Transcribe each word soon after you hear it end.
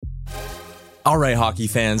All right, hockey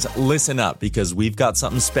fans, listen up because we've got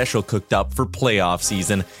something special cooked up for playoff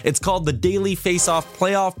season. It's called the Daily Face-Off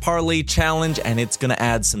Playoff Parlay Challenge, and it's going to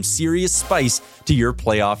add some serious spice to your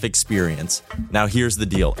playoff experience. Now, here's the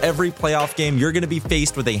deal. Every playoff game, you're going to be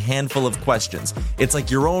faced with a handful of questions. It's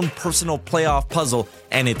like your own personal playoff puzzle,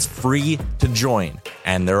 and it's free to join.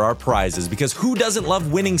 And there are prizes, because who doesn't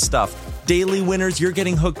love winning stuff? Daily winners, you're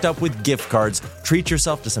getting hooked up with gift cards. Treat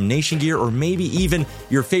yourself to some Nation gear or maybe even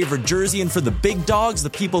your favorite jersey. And for the big dogs, the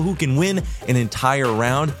people who can win an entire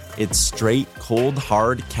round, it's straight, cold,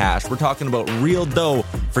 hard cash. We're talking about real dough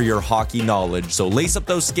for your hockey knowledge. So lace up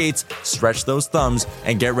those skates, stretch those thumbs,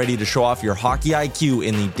 and get ready to show off your hockey IQ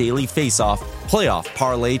in the Daily Face-Off Playoff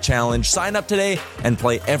Parlay Challenge. Sign up today and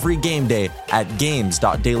play every game day at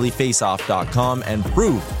games.dailyfaceoff.com and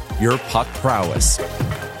prove your puck prowess.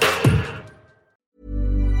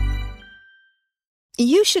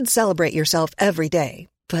 You should celebrate yourself every day,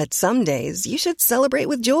 but some days you should celebrate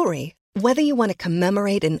with jewelry. Whether you want to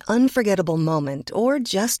commemorate an unforgettable moment or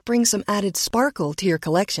just bring some added sparkle to your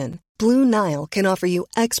collection, Blue Nile can offer you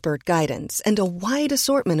expert guidance and a wide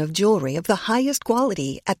assortment of jewelry of the highest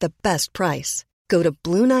quality at the best price. Go to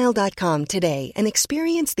BlueNile.com today and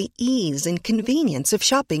experience the ease and convenience of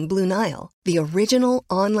shopping Blue Nile, the original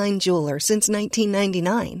online jeweler since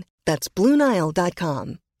 1999. That's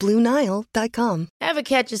BlueNile.com. BlueNile.com. Ever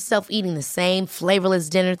catch yourself eating the same flavorless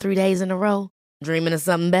dinner 3 days in a row? Dreaming of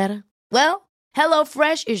something better? Well,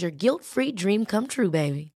 HelloFresh is your guilt-free dream come true,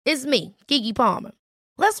 baby. It's me, Keke Palmer.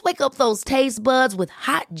 Let's wake up those taste buds with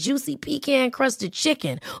hot, juicy pecan-crusted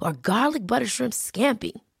chicken or garlic butter shrimp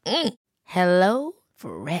scampi.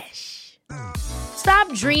 HelloFresh.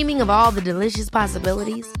 Stop dreaming of all the delicious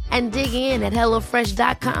possibilities and dig in at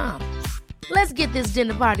HelloFresh.com. Let's get this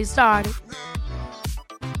dinner party started.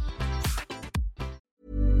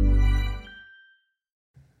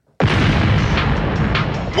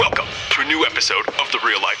 Welcome to a new episode of the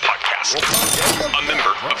Real Life Podcast, a member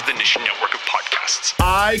of the Nation Network of Podcasts.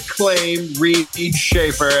 I claim Reed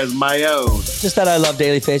Schaefer as my own. Just that I love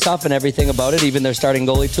Daily Face-Off and everything about it, even their starting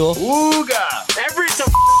goalie tool. Ooga! Every's a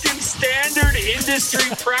f***ing standard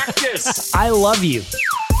industry practice. I love you.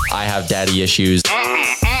 I have daddy issues.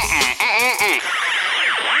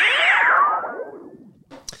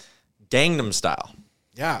 Gangnam Style.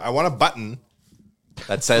 Yeah, I want a button.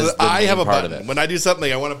 That says So the I main have a part button. of it. When I do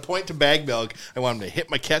something, I want to point to Bag Milk. I want them to hit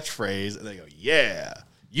my catchphrase, and they go, yeah.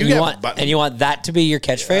 You have want, a button. and you want that to be your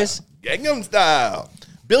catchphrase? Gangnam Style. 1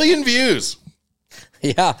 billion views.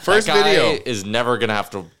 Yeah. First that guy video. is never going to have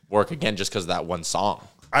to work again just because of that one song.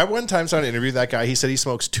 I one time saw an interview with that guy. He said he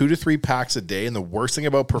smokes 2 to 3 packs a day, and the worst thing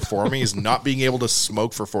about performing is not being able to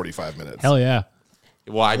smoke for 45 minutes. Hell yeah.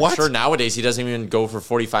 Well, I'm What? sure nowadays he doesn't even go for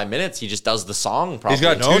 45 minutes. He just does the song probably. He's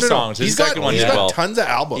got two songs. He's His got, second one he's as got well. tons of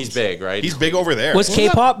albums. He's big, right? He's big over there. Was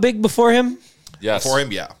K-pop big before him? Yes. For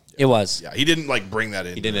him, yeah. It was. Yeah, he didn't like bring that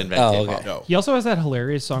in. He didn't invent Oh, K-pop. okay. No. He also has that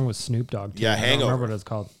hilarious song with Snoop Dogg. Too. Yeah, I don't Hangover. remember what it's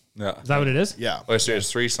called. Yeah. Is that what it is? Yeah. Oh, so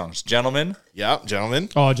there's 3 songs. Gentlemen. Yeah, gentlemen.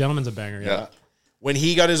 Oh, Gentleman's a banger. Yeah. When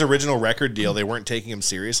he got his original record deal, they weren't taking him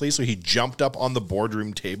seriously, so he jumped up on the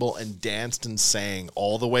boardroom table and danced and sang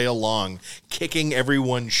all the way along, kicking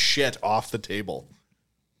everyone's shit off the table.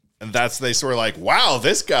 And they sort of like, wow,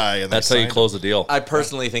 this guy. And That's how you close the deal. I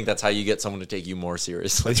personally think that's how you get someone to take you more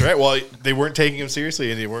seriously. That's right. Well, they weren't taking him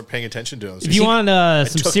seriously, and they weren't paying attention to him. So If you want some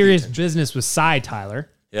took the serious attention. business with Psy, Tyler,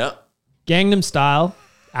 Yeah. Gangnam Style,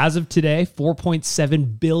 as of today,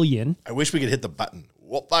 4.7 billion. I wish we could hit the button.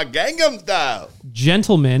 Whoppa Gangnam Style.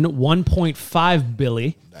 Gentleman, 1.5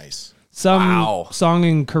 billion. Nice. Some Wow. song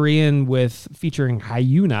in Korean featuring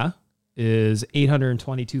Hyuna is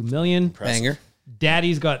 822 million. Banger.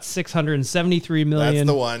 Daddy's got 673 million. That's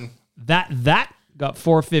the one. That got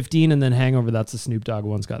 415, and then Hangover, that's the Snoop Dogg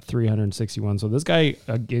one's got 361. So this guy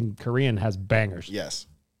in Korean has bangers. Yes.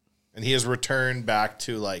 And he has returned back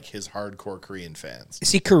to like his hardcore Korean fans.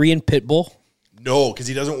 Is he Korean Pitbull? No, because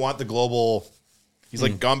he doesn't want the global. He's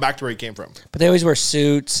like gone back to where he came from. But they always wear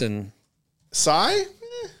suits and... Psy?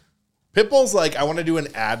 Pitbull's like, I want to do an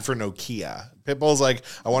ad for Nokia. Pitbull's like,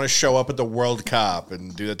 I want to show up at the World Cup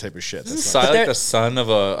and do that type of shit. Isn't That's Psy not- like the son of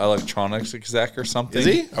a electronics exec or something? Is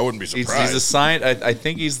he? I wouldn't be surprised. He's I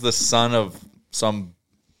think he's the son of some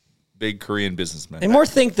big Korean businessman. They more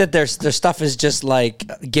think that their stuff is just like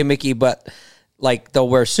gimmicky, but like they'll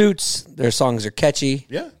wear suits, their songs are catchy.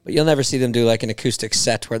 Yeah. But you'll never see them do like an acoustic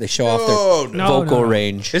set where they show off their No, vocal no.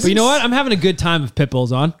 range. But you know what? I'm having a good time if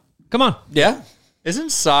Pitbull's on. Come on. Yeah.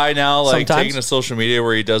 Isn't Psy now like Sometimes. taking to social media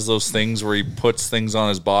where he does those things where he puts things on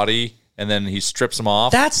his body and then he strips them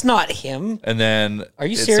off. That's not him. And then Are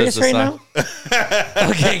you it serious says the right sign. now?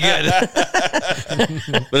 Okay,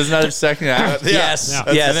 good. But isn't that his second act? Yes.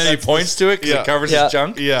 Yeah. Yes. And then he points to it because it covers Yeah. his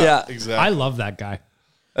junk. Yeah. exactly. I love that guy.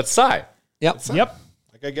 That's Psy. Yep. Yep.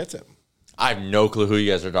 That guy gets it. I have no clue who you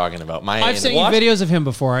guys are talking about. I've sent you What? videos of him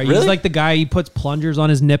before. He's Really? like the guy, he puts plungers on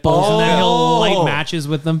his nipples and then he'll light matches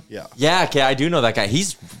with them. Yeah. Yeah, okay, I do know that guy.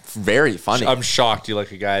 He's very funny. I'm shocked you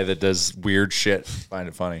like a guy that does weird shit. Find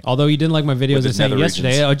it funny. Although you didn't like my videos With I his sent you nether yesterday,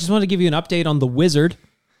 regions. I just wanted to give you an update on The Wizard.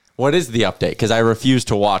 What is the update? Because I refuse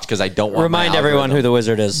to watch because I don't want Remind my everyone algorithm. who the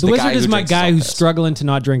wizard is. The guy Wizard is who my drinks guy his own who's piss. struggling to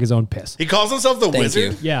not drink his own piss. He calls himself the Thank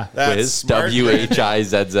Wizard. you. Yeah. That's Wiz, smart.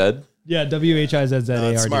 WHIZZ. Yeah,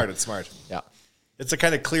 W-H-I-Z-Z-A-R-D. It's smart. It's smart. Yeah. It's the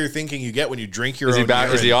kind of clear thinking you get when you drink your Is own he back?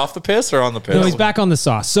 urine. Is he off the piss or on the piss? No, he's back on the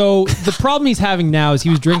sauce. So the problem he's having now is he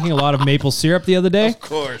was drinking a lot of maple syrup the other day. Of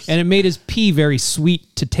course. And it made his pee very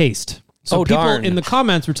sweet to taste. So Oh, people darn. in the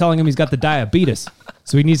comments were telling him he's got the diabetes.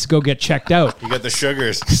 So he needs to go get checked out. You got the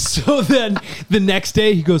sugars. So then the next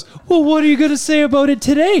day he goes, well, what are you going to say about it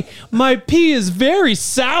today? My pee is very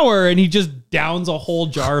sour. And he just downs a whole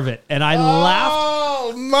jar of it. And I laughed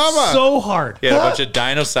Oh, mama. so hard. He had a bunch of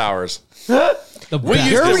dinosaurs. The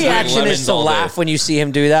best. Your just drink reaction lemons is to all day. laugh when you see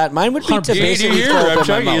him do that. Mine would be to Did you basically hear? throw I'm up in my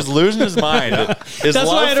telling you, he's mouth. losing his mind. His That's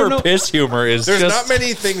why I love don't for know. piss humor is There's just not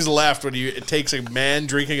many things left when it takes a man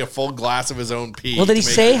drinking a full glass of his own pee. Well, did he to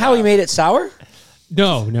make say you how he laugh. made it sour?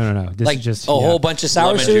 No. This Like is just a whole bunch of sour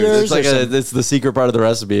Lemon juice. soothers? It's like or some- it's the secret part of the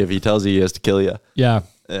recipe. If he tells you, he has to kill you. Yeah.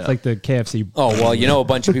 It's like the KFC. Oh, well, you know, a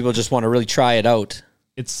bunch of people just want to really try it out.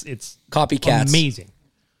 It's Copycats. amazing.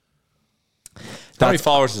 How many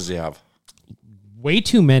followers does he have? Way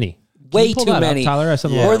too many. Can Way you pull too that up, many. Tyler, I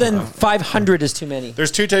said More than 500 is too many.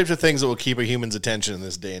 There's two types of things that will keep a human's attention in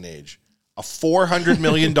this day and age. A $400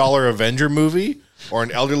 million Avenger movie or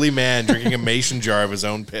an elderly man drinking a mason jar of his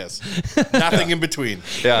own piss. Nothing in between.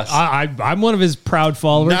 Yes. I'm one of his proud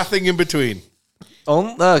followers. Nothing in between.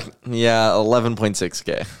 Yeah,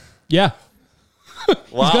 11.6K. Yeah.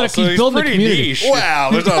 wow. he's building a pretty community. niche. Wow,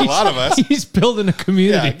 there's not a lot of us. He's building a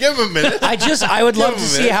community. Yeah, give him a minute. I would love Give to him a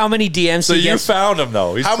see minute. how many DMs So he you gets. found him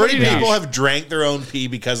though. He's How many pretty people niche. have drank their own pee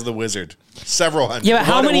because of the Wizard? Several hundred. Yeah, but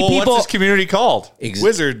how many people? What's his community called?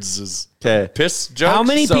 Wizards is Okay. Piss jokes. How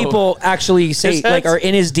many So- people actually say Piss like heads? are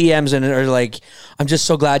in his DMs and are like, "I'm just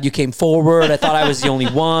so glad you came forward. I thought I was the only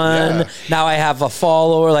one. Yeah. Now I have a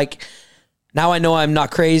follower. Like, now I know I'm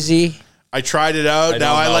not crazy." I tried it out. I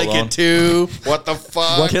Now know, I not like alone. it too. What the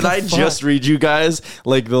fuck? Can I just read you guys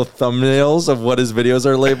like the thumbnails of what his videos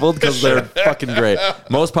are labeled? Because they're fucking great.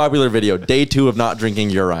 Most popular video, day 2 of not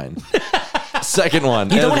drinking urine. Second one.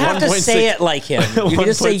 You don't have to say it like him. You can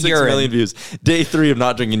just say 1.6 urine. million views. Day 3 of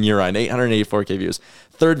not drinking urine, 884K views.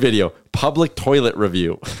 Third video, public toilet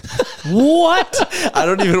review. What? I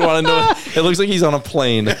don't even want to know. It looks like he's on a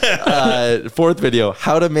plane. Fourth video,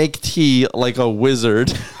 how to make tea like a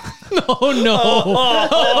wizard. Oh, no.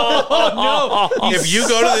 If you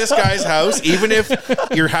go to this guy's house, even if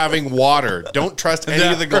you're having water, don't trust any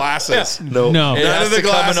of the glasses. No. It None has of the to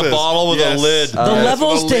come in a glasses. bottle with Yes. a lid. The Yes,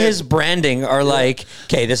 levels with a to lid. his branding are like,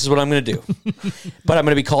 okay, this is what I'm going to do. But I'm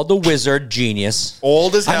going to be called the Wizard Genius.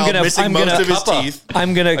 Old as hell, missing I'm most gonna- of his Cuppa. teeth.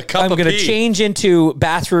 I'm cup gonna of pee. change into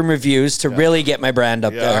bathroom reviews to really get my brand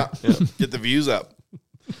up Yeah. there. Get the views up.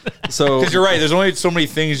 So Because you're right. There's only so many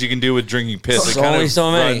things you can do with drinking piss. There's It kind only of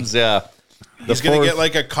so many. runs, yeah. He's going to fourth- get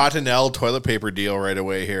like a Cottonelle toilet paper deal right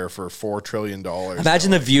away here for $4 trillion.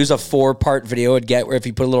 Imagine the views a 4-part video would get where if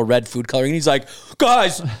he put a little red food coloring, he's like,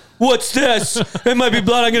 guys, what's this? It might be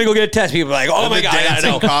blood. I'm going to go get a test. People are like, oh And my the God, I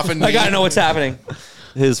dancing gotta know. coffin I got to meme. know what's happening.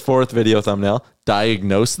 his fourth video thumbnail,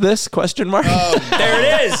 diagnose this ? There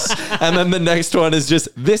it is. And then the next one is just,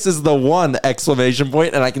 this is the one !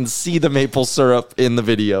 And I can see the maple syrup in the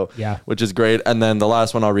video. Yeah. Which is great. And then the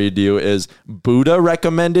last one I'll read to you is Buddha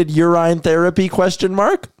recommended urine therapy ?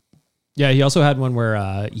 Yeah, he also had one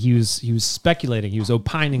where he was speculating, he was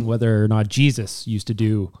opining whether or not Jesus used to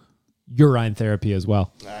do urine therapy as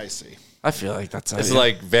well. I see. I feel like that's It's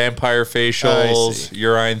like vampire I facials, see.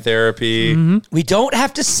 urine therapy. We don't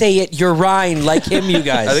have to say it urine like him, you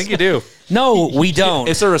guys. I think you do. No, we don't.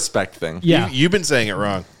 It's a respect thing. Yeah, You've been saying it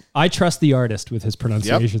wrong. I trust the artist with his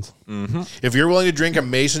pronunciations. If you're willing to drink a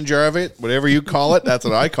mason jar of it, whatever you call it, that's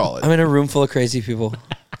what I call it. I'm in a room full of crazy people.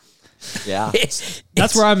 Yeah.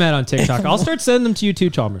 That's where I'm at on TikTok. I'll start sending them to you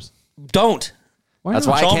too, Chalmers. Don't. Why That's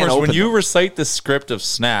not? why I can't Chalmers, when open you them. recite the script of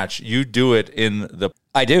Snatch, you do it in the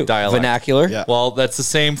I do. dialect. Vernacular. Yeah. Well, that's the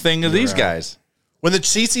same thing as these guys. When the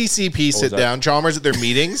CCCP sit that? down, Chalmers, at their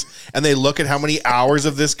meetings, and they look at how many hours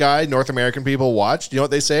of this guy North American people watch, do you know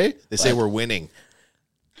what they say? They say we're winning.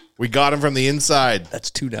 We got him from the inside.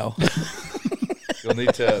 That's 2 now. You'll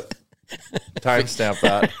need to timestamp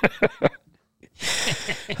that.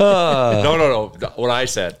 No. What I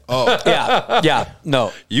said. Oh, Yeah.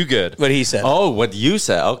 No. You good? What he said. Oh, what you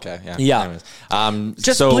said. Okay. Yeah. Yeah. Anyways.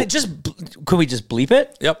 Could we just bleep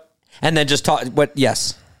it? Yep. And then just talk. What?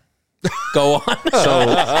 Yes. Go on. So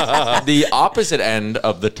the opposite end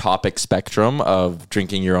of the topic spectrum of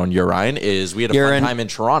drinking your own urine is we had a Urine. fun time in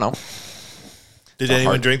Toronto. did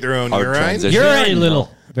anyone drink their own hard urine? transition.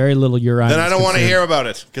 Very little urine. Then I is don't want to consumed. hear about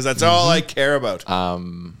it because that's all I care about.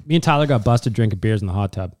 Me and Tyler got busted drinking beers in the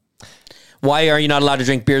hot tub. Why are you not allowed to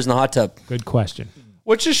drink beers in the hot tub? Good question.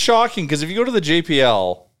 Which is shocking because if you go to the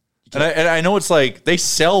JPL, and I know it's like they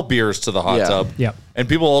sell beers to the hot Yeah. tub. Yep. And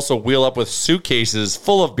people also wheel up with suitcases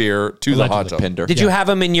full of beer to the hot tub. Pinder. Did you have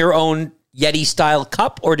them in your own Yeti style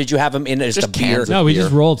cup, or did you have them in just a beer? cans of No, we beer.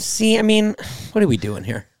 just rolled. See, I mean, what are we doing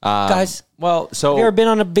here, guys? Well, so Have you ever been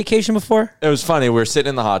on a vacation before? it was funny. We were sitting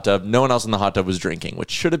in the hot tub. No one else in the hot tub was drinking, which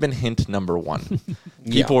should have been hint number 1.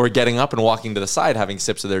 People were getting up and walking to the side, having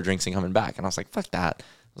sips of their drinks and coming back. And I was like, fuck that. I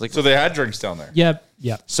was like, So they had drinks down there.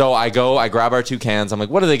 Yep. So I grab our 2 cans. I'm like,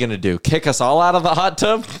 what are they going to do? Kick us all out of the hot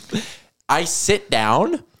tub? I sit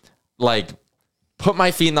down, like, put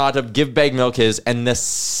my feet in the hot tub, give Beg Milk his, and the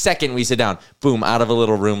second we sit down, boom, out of a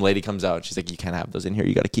little room, lady comes out. She's like, you can't have those in here.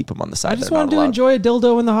 You got to keep them on the side. I just They're not wanted to allowed." enjoy a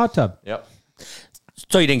dildo in the hot tub. Yep.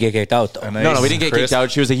 So you didn't get kicked out, though. No, we didn't get kicked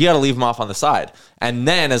out. She was like, you got to leave them off on the side. And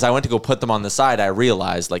then as I went to go put them on the side, I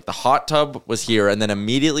realized like the hot tub was here. And then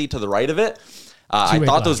immediately to the right of it, I Two-way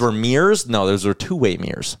thought those glass. were mirrors. No, those were 2-way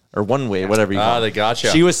mirrors or 1-way, whatever you call it. They got you.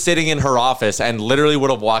 She was sitting in her office and literally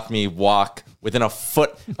would have watched me walk within a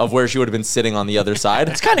foot of where she would have been sitting on the other side.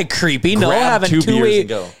 It's kind of creepy. No, Grab having 2 beers two-way. and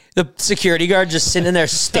go. The security guard just sitting in there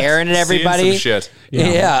staring at everybody. Seeing some shit.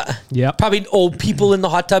 Yeah. Yep. Probably old people in the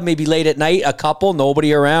hot tub, maybe late at night, a couple,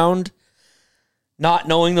 nobody around. Not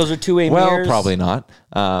knowing those are 2-way Well, mirrors. probably not.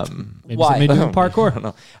 Maybe Why? somebody doing parkour. I don't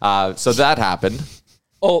know. So that happened.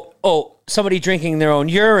 Oh, somebody drinking their own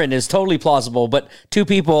urine is totally plausible, but 2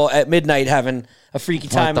 people at midnight having a freaky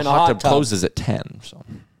time the in a hot hot tub tub. closes at 10. So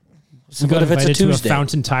So We got what if it's a invited to a Tuesday?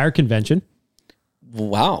 Fountain Tire convention.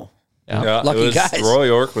 Wow. Yeah, Lucky it was, guys. Roy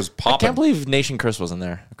York was I popping. can't believe Nation Chris wasn't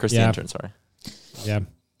there. Chris the Yeah. intern, sorry. Yeah.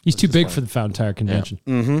 He's too big for the Fountain Tire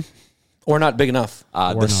convention. Or not big enough.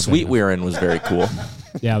 The not suite big enough. we were in was very cool.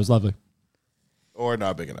 Yeah, it was lovely. Or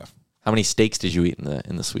not big enough. How many steaks did you eat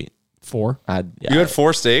in the suite? 4. You had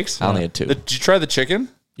 4 steaks? I only had 2. Did you try the chicken?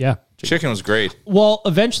 Yeah. Chicken was great. Well,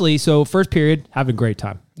 eventually, so first period, having a great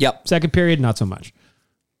time. Yep. Second period, not so much.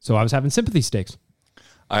 So I was having sympathy steaks.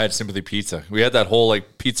 I had sympathy pizza. We had that whole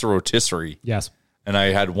like pizza rotisserie. Yes. And I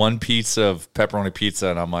had 1 piece of pepperoni pizza,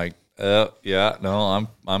 and I'm like, yeah, no,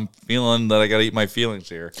 I'm feeling that I got to eat my feelings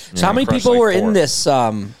here. So how many Crushed people like were 4. in this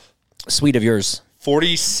suite of yours?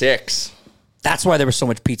 46. That's why there was so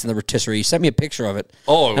much pizza in the rotisserie. You sent me a picture of it.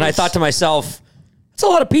 Oh, it and I was- thought to myself, it's a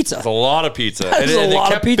lot of pizza. It's a lot of pizza. That is and a they lot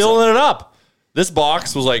of kept pizza. filling it up. This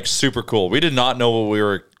box was like super cool. We did not know what we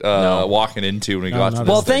were walking into when we got to not this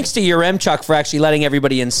Well, thing. thanks to your Chuck for actually letting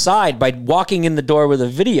everybody inside by walking in the door with a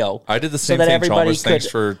video. I did the so same that thing, everybody Chalmers. Thanks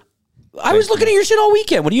could- for... I was looking at your shit all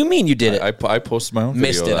weekend. What do you mean you did it? I posted my own video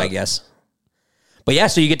Missed of it, that. I guess. But yeah,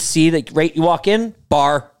 so you get to see that right you walk in,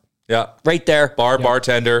 bar, Yeah. right there.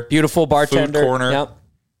 Bartender. Beautiful bartender. Food corner. Yep.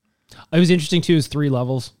 It was interesting, too. It was 3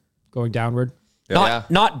 levels going downward.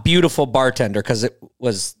 Not beautiful bartender, because it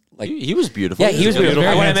was like... He was beautiful. Yeah, he was beautiful.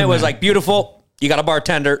 Very What I handsome meant was man. like, beautiful, you got a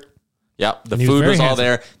bartender. Yep. The And he was food very was all handsome.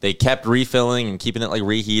 there. They kept refilling and keeping it like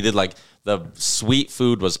reheated. Like the sweet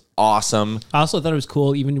food was awesome. I also thought it was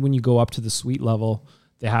cool, even when you go up to the suite level,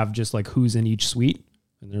 they have just like who's in each suite.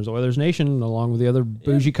 And there's Oilers Nation along with the other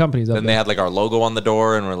bougie companies up Then they there. had like our logo on the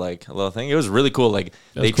door and we're like a little thing. It was really cool. Like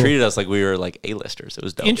they cool. treated us like we were like A-listers. It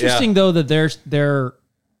was dope. Interesting, though, that their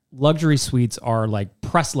luxury suites are like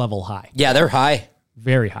press level high. Yeah, they're high.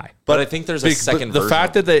 Very high. But I think there's a second the version.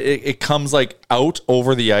 fact that it comes like out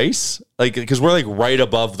over the ice, like because we're like right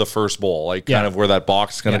above the first bowl, like kind Yeah. of where that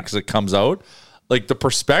box kind of Yeah. because it comes out. Like the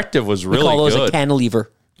perspective was We really call those good. a cantilever.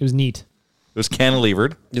 It was neat. It was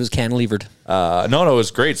cantilevered. It was cantilevered. No, it was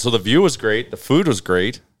great. So the view was great. The food was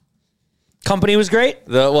great. Company was great.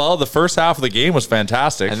 The first half of the game was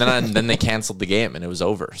fantastic. And then they canceled the game and it was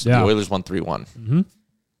over. So Yeah. the Oilers won 3-1. You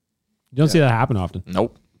don't see that happen often.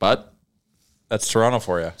 Nope. But that's Toronto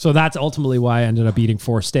for you. So that's ultimately why I ended up eating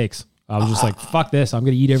 4 steaks. I was just like, fuck this. I'm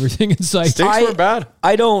going to eat everything in sight. Steaks weren't bad.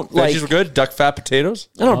 I don't like... Veggies were good. Duck fat potatoes.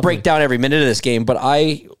 I don't break down every minute of this game, but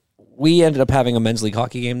we ended up having a men's league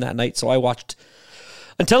hockey game that night, so I watched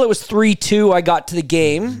until it was 3-2. I got to the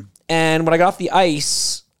game, and when I got off the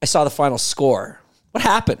ice, I saw the final score. What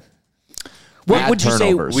happened? What would you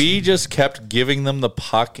say? We just kept giving them the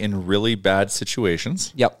puck in really bad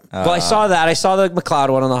situations. Yep. Well, I saw that. I saw the McLeod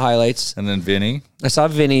one on the highlights. And then Vinny. I saw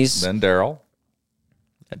Vinny's. Then Daryl.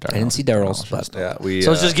 I didn't see Daryl's. So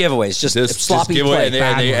it's just giveaways. Just sloppy giveaway,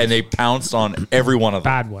 play. and they pounced on every one of them.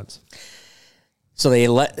 Bad ones. So they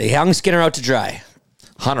hung Skinner out to dry.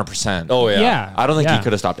 100%. Oh, yeah. I don't think he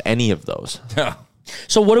could have stopped any of those. Yeah.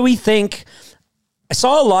 So what do we think? I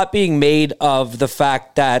saw a lot being made of the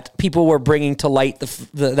fact that people were bringing to light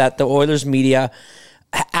that the Oilers media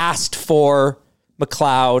asked for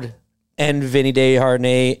McLeod and Vinny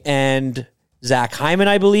Desharnais and Zach Hyman,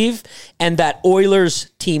 I believe, and that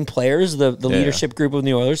Oilers team players, the leadership group of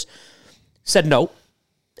the Oilers, said no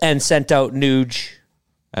and sent out Nuge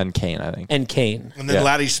and Kane, I think. And Kane. And then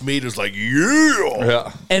Laddie Smeed was like,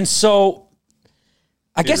 yeah. And so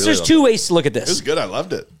I guess there's two ways to look at this. It was good. I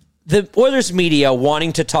loved it. The Oilers media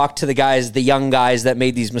wanting to talk to the young guys that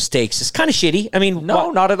made these mistakes is kind of shitty. I mean,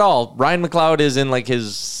 no, not at all. Ryan McLeod is in like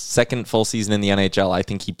his second full season in the NHL. I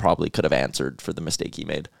think he probably could have answered for the mistake he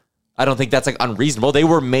made. I don't think that's like unreasonable. They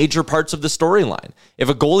were major parts of the storyline. If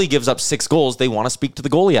a goalie gives up 6 goals, they want to speak to the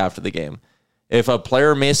goalie after the game. If a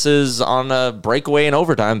player misses on a breakaway in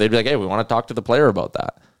overtime, they'd be like, hey, we want to talk to the player about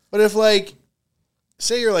that. But if, like,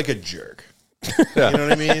 say you're like a jerk. You know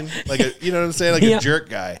what I mean? You know what I'm saying? Like a jerk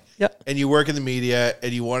guy. Yeah. And you work in the media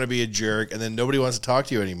and you want to be a jerk and then nobody wants to talk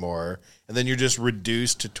to you anymore. And then you're just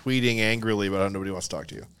reduced to tweeting angrily about how nobody wants to talk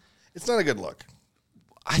to you. It's not a good look.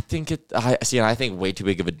 I think I think way too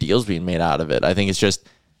big of a deal's being made out of it. I think it's just,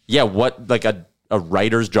 what like a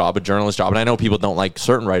writer's job, a journalist's job. And I know people don't like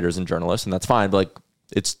certain writers and journalists, and that's fine, but like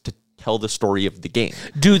it's to tell the story of the game.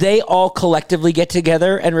 Do they all collectively get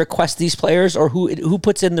together and request these players, or who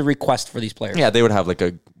puts in the request for these players? Yeah, they would have like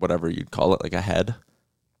a, whatever you'd call it, like a head.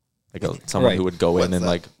 Like someone who would go in and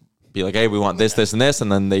like be like, hey, we want this, this, and this,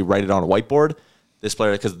 and then they write it on a whiteboard. This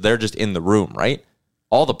player, because they're just in the room, right?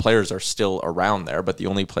 All the players are still around there, but the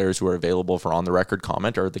only players who are available for on-the-record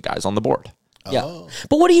comment are the guys on the board. Yeah.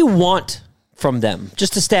 But what do you want from them?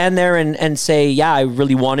 Just to stand there and say, yeah, I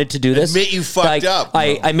really wanted to do this. Admit you fucked up.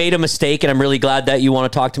 I made a mistake, and I'm really glad that you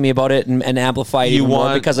want to talk to me about it and amplify it even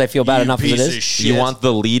more because I feel bad enough as it is. You want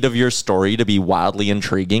the lead of your story to be wildly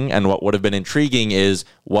intriguing, and what would have been intriguing is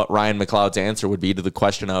what Ryan McLeod's answer would be to the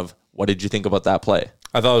question of, what did you think about that play?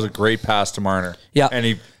 I thought it was a great pass to Marner. Yeah. And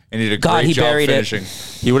he did a great job finishing.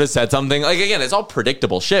 He would have said something, like, again, it's all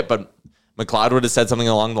predictable shit, but McLeod would have said something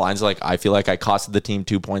along the lines of, like, I feel like I costed the team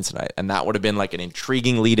 2 points tonight. And that would have been like an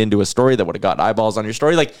intriguing lead into a story that would have got eyeballs on your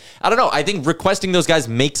story. Like, I don't know. I think requesting those guys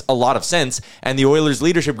makes a lot of sense. And the Oilers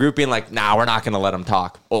leadership group being like, nah, we're not going to let them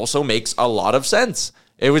talk also makes a lot of sense.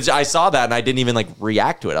 I saw that and I didn't even like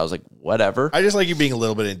react to it. I was like, whatever. I just like you being a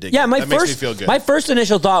little bit indignant. Yeah, makes me feel good. My first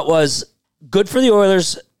initial thought was good for the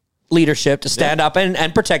Oilers leadership to stand up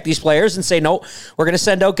and protect these players and say, no, we're going to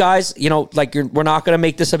send out guys, we're not going to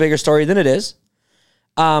make this a bigger story than it is.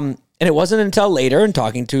 And it wasn't until later, and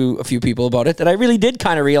talking to a few people about it, that I really did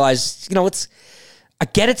kind of realize, I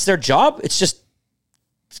get it's their job. It's just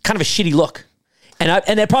kind of a shitty look.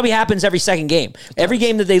 And it probably happens every second game. Every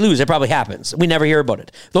game that they lose, it probably happens. We never hear about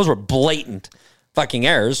it. Those were blatant fucking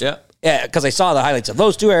errors. Yeah. Yeah, because I saw the highlights of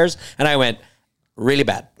those 2 errors, and I went, really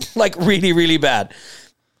bad. Like, really, really bad.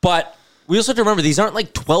 But we also have to remember, these aren't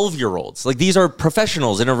like 12-year-olds. Like, these are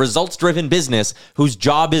professionals in a results-driven business whose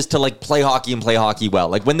job is to like play hockey and play hockey well.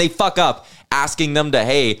 Like, when they fuck up, asking them to,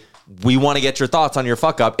 hey, we want to get your thoughts on your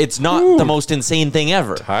fuck up. It's not the most insane thing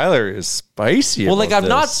ever. Tyler is spicy. Well, like, I'm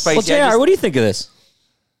not spicy. Well, JR, what do you think of this?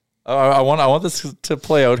 I want this to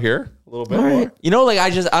play out here a little bit more. Like, I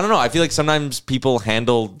don't know. I feel like sometimes people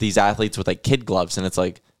handle these athletes with like kid gloves, and it's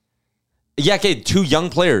like, yeah, okay, 2 young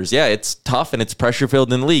players. Yeah, it's tough and it's pressure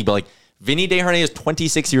filled in the league, but like, Vinny Desharnais is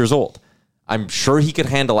 26 years old. I'm sure he could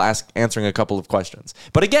handle answering a couple of questions.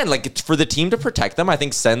 But again, like, it's for the team to protect them, I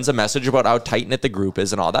think sends a message about how tight-knit the group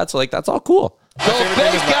is and all that. So, like, that's all cool. The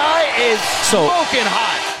big guy is smoking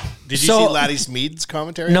hot. Did you see Laddie Smeed's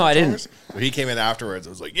commentary? No, I didn't. He came in afterwards. I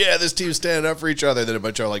was like, yeah, this team's standing up for each other. Then a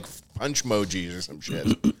bunch of, like, punch emojis or some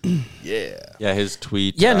shit. Yeah. Yeah, his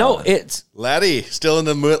tweet. Yeah, no, it's... Laddie, still in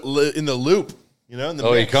the loop.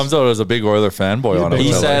 He comes out as a big Oiler fanboy on it.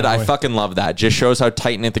 He said, I fucking love that. Just shows how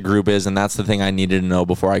tight-knit the group is, and that's the thing I needed to know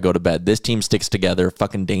before I go to bed. This team sticks together,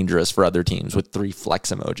 fucking dangerous for other teams, with 3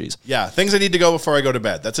 flex emojis. Yeah, things I need to go before I go to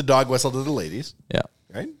bed. That's a dog whistle to the ladies. Yeah.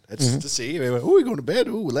 Right? That's to see. Oh, we going to bed?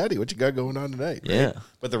 Ooh, Laddie, what you got going on tonight? Right? Yeah.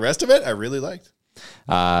 But the rest of it, I really liked.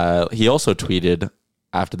 He also tweeted,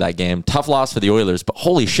 after that game. Tough loss for the Oilers, but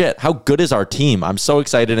holy shit, how good is our team? I'm so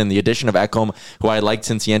excited, and the addition of Ekholm, who I liked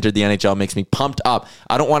since he entered the NHL, makes me pumped up.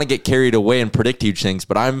 I don't want to get carried away and predict huge things,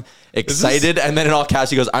 but I'm excited. And then in all caps,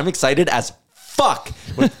 he goes, I'm excited as fuck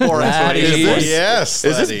with 4 exclamation points. Yes.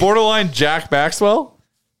 Is this borderline Jack Maxwell?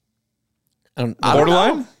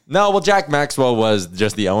 Borderline? No, well, Jack Maxwell was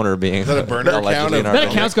just the owner being. Is that a burner account? That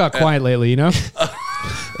account's got quiet lately, you know?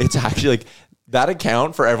 It's actually like that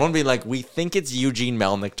account for everyone being like, we think it's Eugene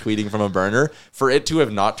Melnick tweeting from a burner, for it to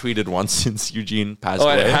have not tweeted once since Eugene passed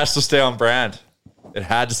away. It has to stay on brand. It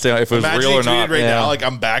had to stay on, if it was Imagine real or he not. tweeted right now, like,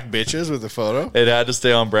 I'm back, bitches, with the photo. It had to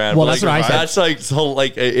stay on brand. Well, But, that's what I said. That's like, so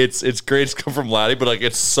like, it's great to come from Laddie, but like,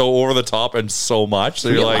 it's so over the top and so much. So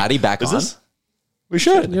Can we you're get like, Laddie back on? We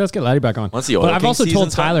should. Yeah, let's get Laddie back on. Once the Oil But I've King also told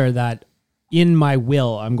season's done. Tyler that in my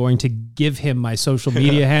will, I'm going to give him my social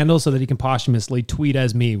media handle so that he can posthumously tweet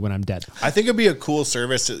as me when I'm dead. I think it'd be a cool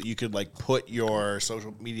service that you could like put your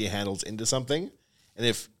social media handles into something, and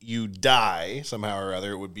if you die somehow or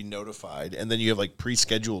other, it would be notified, and then you have like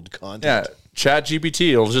pre-scheduled content. Yeah, Chat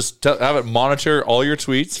GPT. It'll just have it monitor all your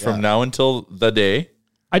tweets from now until the day.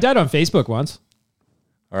 I died on Facebook once.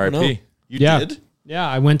 R.I.P. You Yeah. did? Yeah,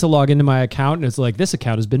 I went to log into my account and it's like, this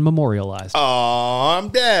account has been memorialized. Oh, I'm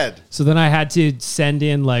dead. So then I had to send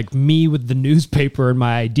in like me with the newspaper and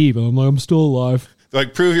my ID, but I'm like, I'm still alive.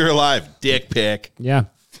 Like, prove you're alive. Dick pic. Yeah.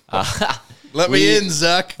 Let me in,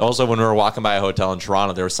 Zuck. Also, when we were walking by a hotel in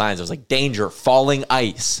Toronto, there were signs. It was like, danger, falling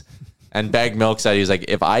ice. And Bag Milk said, he was like,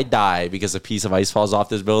 if I die because a piece of ice falls off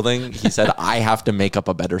this building, he said, I have to make up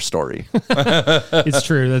a better story. It's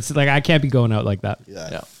true. That's like, I can't be going out like that.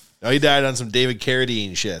 Yeah. No, he died on some David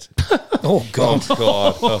Carradine shit. Oh, God. Oh,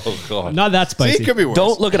 God. Oh, God. Not that See, spicy. it could be worse.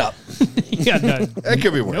 Don't look it up. Yeah, no. It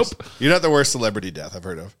could be worse. You're not the worst celebrity death I've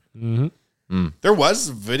heard of. Mm-hmm. There was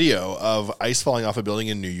video of ice falling off a building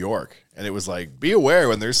in New York, and it was like, be aware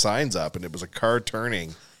when there's signs up, and it was a car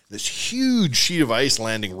turning, this huge sheet of ice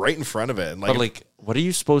landing right in front of it. And like, But like, what are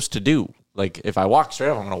you supposed to do? Like, if I walk straight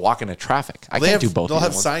up, I'm going to walk into traffic. I can't do both. They'll of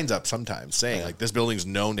have them. signs up sometimes saying, like, this building's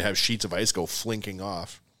known to have sheets of ice go flinking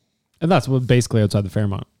off. And that's what basically outside the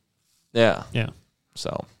Fairmont. Yeah. Yeah.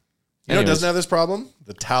 So, You know what doesn't have this problem?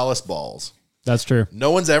 The Talus balls. That's true. No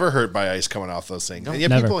one's ever hurt by ice coming off those things. And yet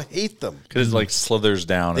never. people hate them. Because it like slithers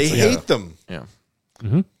down. They It's like, hate them.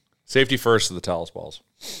 Yeah. Safety first of the Talus balls.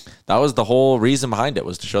 That was the whole reason behind it,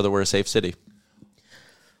 was to show that we're a safe city.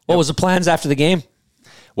 What was the plans after the game?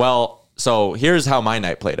 Well, so here's how my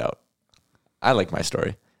night played out. I like my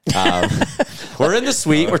story. We're in the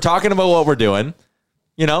suite. We're talking about what we're doing.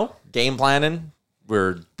 You know, game planning.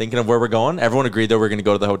 We're thinking of where we're going. Everyone agreed that we're going to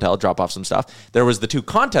go to the hotel, drop off some stuff. There was the 2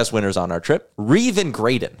 contest winners on our trip, Reeve and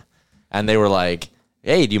Graydon. And they were like,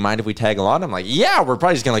 hey, do you mind if we tag along? I'm like, yeah, we're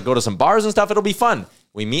probably just going to like go to some bars and stuff. It'll be fun.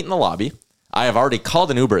 We meet in the lobby. I have already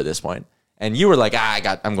called an Uber at this point. And you were like,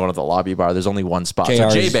 I'm going to the lobby bar. There's only one spot. So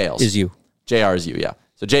Jay bails. Is you. JR is you, yeah.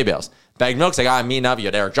 So Jay bails. Bag Milk's like, I'm meeting up. You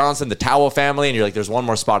had Eric Johnson, the Towel family, and you're like, there's one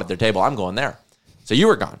more spot at their table. I'm going there. So you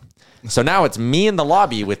were gone. So now it's me in the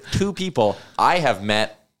lobby with 2 people I have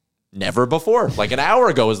met never before. Like an hour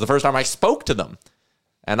ago was the first time I spoke to them.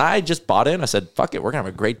 And I just bought in. I said, fuck it, we're going to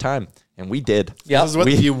have a great time. And we did. Yeah. This is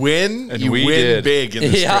what you win. And You we win did. big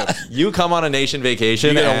in this Yeah. trip. You come on a nation vacation.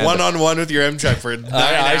 You get a and- one-on-one with your M-Check for 9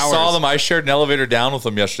 I hours. saw them. I shared an elevator down with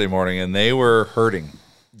them yesterday morning, and they were hurting.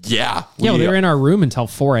 Yeah. Yeah, well, they were in our room until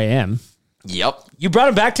 4 a.m. Yep. You brought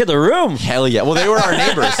him back to the room. Hell yeah. Well, they were our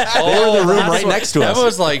neighbors. They were in the room right next to us. That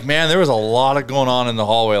was like, man, there was a lot of going on in the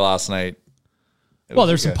hallway last night. Well,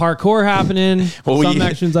 there's some parkour happening. Well, some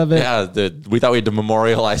sections of it. Yeah, we thought we had to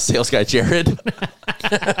memorialize sales guy Jared.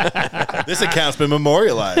 This account's been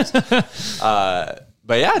memorialized. But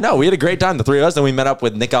yeah, no, we had a great time. The 3 of us. Then we met up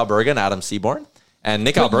with Nick Alberga and Adam Seaborn. And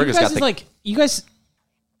Nick But Alberga's you got guys the... is like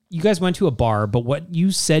you guys went to a bar, but what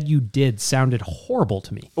you said you did sounded horrible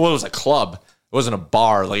to me. Well, it was a club. It wasn't a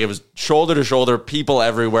bar. Like, it was shoulder to shoulder, people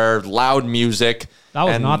everywhere, loud music. That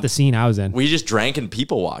was And not the scene I was in. We just drank and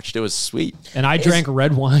people watched. It was sweet. And I drank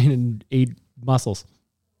red wine and ate mussels.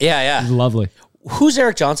 Yeah, It was yeah. lovely. Who's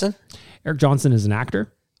Eric Johnson? Eric Johnson is an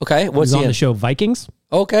actor. Okay, what's He's he on in? the show Vikings.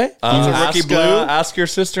 Okay, He's a rookie blue. Ask your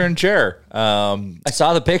sister and chair. I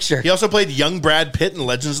saw the picture. He also played young Brad Pitt in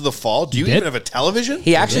Legends of the Fall. Do you did? even have a television?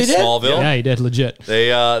 He actually did. Smallville. Yeah, he did legit. They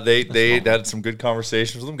had some good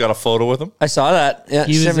conversations with him. Got a photo with him. I saw that. Yeah,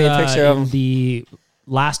 He was sent me a picture of in him. the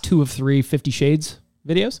last 2 of 3 50 Shades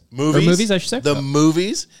videos. Movies? Or movies, I should say. The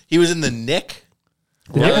movies. He was in The Nick.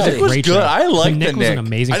 The Nick was a It was great good. show. I liked The Nick The was an Nick.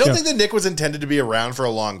 amazing I don't show. think The Nick was intended to be around for a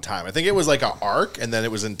long time. I think it was like an arc, and then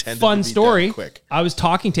it was intended Fun to be story. done quick. I was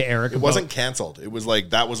talking to Eric. It wasn't canceled. It was like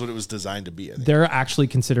that was what it was designed to be. I think. They're actually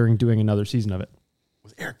considering doing another season of it.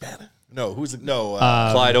 Eric Bana? No, who's it? No,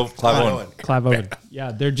 Clyde Owen. Clive Owen.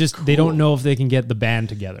 Yeah, they don't know if they can get the band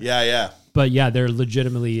together. Yeah. But yeah, they're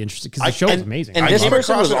legitimately interested because the show is amazing. And this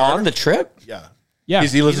person was on the trip? Yeah. Yeah.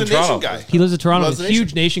 He lives in He's a Toronto. Nation guy. He lives in Toronto. Loves He's a the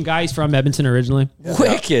huge Nation guy. He's from Edmonton originally.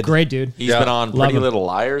 Wicked. Great dude. He's been on Love Pretty him. Little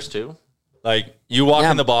Liars too. Like, you walk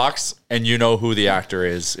Yeah. in the box and you know who the actor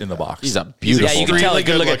is in the box. He's a beautiful. Yeah, you can tell. Really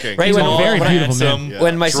Good looking. good-looking. Right He's when, a very beautiful man. handsome,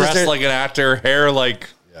 when my dressed sister like an actor, hair like...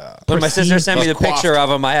 when my sister sent me the Coiffed. picture of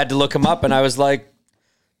him, I had to look him up, and I was like,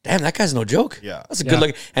 "Damn, that guy's no joke." Yeah. That's a good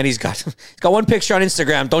look. And he's got one picture on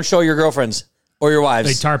Instagram. Don't show your girlfriends or your Like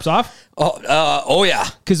wives. tarps off. Oh yeah.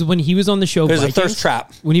 Because when he was on the show, There's a Vikings, thirst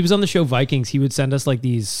trap. When he was on the show Vikings, he would send us like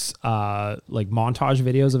these like montage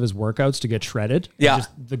videos of his workouts to get shredded. And Yeah. just,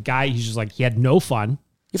 the guy, he's just like, he had no fun, You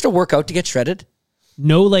have to work out to get shredded.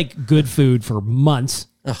 no like good food for months,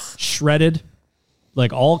 shredded,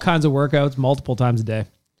 like all kinds of workouts multiple times a day.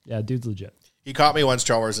 Yeah, dude's legit. He caught me once,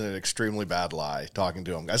 Chalmers, in an extremely bad lie talking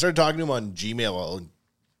to him. I started talking to him on Gmail in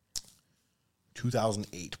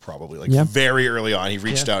 2008, probably, like very early on. He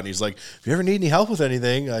reached out and he's like, if you ever need any help with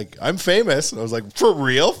anything, like, I'm famous. And I was like, for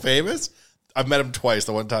real? Famous? I've met him twice.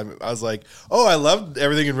 The one time I was like, oh, I loved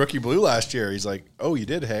everything in Rookie Blue last year. He's like, oh, you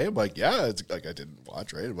did? Hey? I'm like, yeah. It's like, I didn't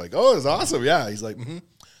watch, right? I'm like, oh, it was awesome. Yeah. He's like,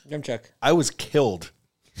 Come check. I was killed.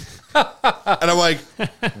 And I'm like,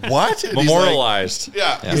 what? And he's Memorialized. like,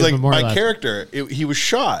 yeah. He's He's like, my memorialized. character, he was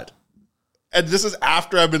shot. And this is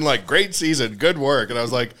after I've been like, great season, good work. And I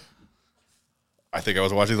was like, I think I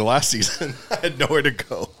was watching the last season. I had nowhere to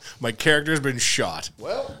go. My character's been shot.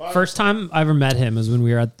 Well, First time I ever met him is when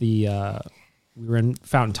we were at the we were in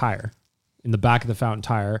Fountain Tire, in the back of the Fountain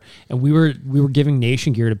Tire, and we were giving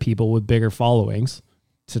Nation gear to people with bigger followings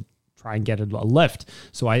to try and get a lift.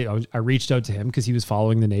 So I reached out to him because he was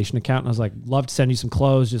following the Nation account, and I was like, love to send you some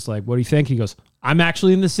clothes. Just like, what do you think? He goes, I'm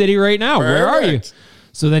actually in the city right now. Where are you? Perfect.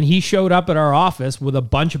 So then he showed up at our office with a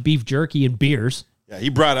bunch of beef jerky and beers. yeah, he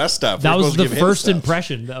brought us stuff. That We're was supposed the to give him first stuff.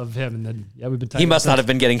 impression of him, and then we've been. He must not have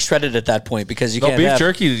been getting shredded at that point because you No, can't beef have,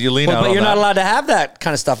 jerky, you lean out But on you're not that. allowed to have that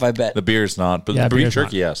kind of stuff. I bet. The beer's not, but Yeah, the beef beer's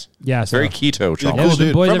jerky, not. yes. Yeah, so- Very keto, Chalmers. Yeah, we've been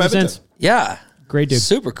dude. boys From ever Edmonton. since. Yeah. Great dude.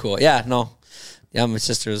 Super cool. Yeah. No. Yeah, my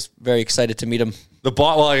sister was very excited to meet him. The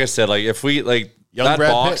box, well, like I said, like if we like Young that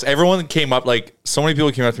Brad box, Pitt. everyone came up, like so many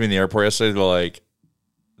people came up to me in the airport yesterday. They're like,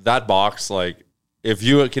 that box, like if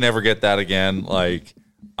you can ever get that again, like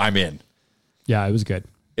I'm in. Yeah, it was good.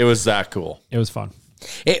 It was that cool. It was fun.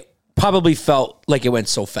 It probably felt like it went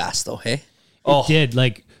so fast, though. Hey. It did,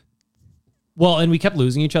 like, well, and we kept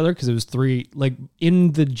losing each other because it was three, like,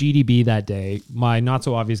 in the GDB that day, my not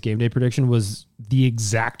so obvious game day prediction was the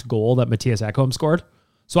exact goal that Matthias Ekholm scored.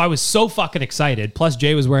 So I was so fucking excited. Plus,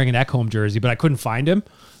 Jay was wearing an Ekholm jersey, but I couldn't find him.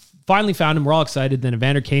 Finally found him. We're all excited. Then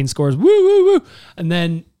Evander Kane scores. Woo, woo, woo. And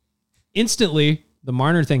then instantly, the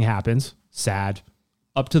Marner thing happens. Sad.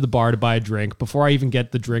 Up to the bar to buy a drink. Before I even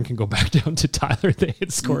get the drink and go back down to Tyler, they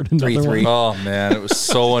had scored another 3-3. one. Oh man, it was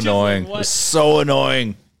so annoying. It was so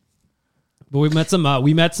annoying. But we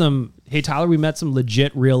met some. Hey Tyler, we met some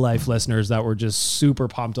legit real life listeners that were just super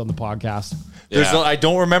pumped on the podcast. There's I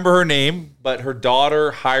don't remember her name, but her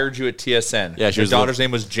daughter hired you at TSN. Yeah, she her was daughter's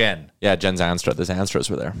name was Jen Yeah, Jen Zanstra. The Zanstras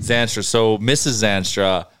were there. Zanstra. So Mrs.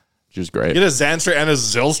 Zanstra, She was great. Get a Zanstra and a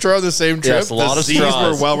Zylstra on the same trip. Yes, a lot the of Z's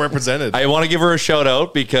straws. were well represented. I want to give her a shout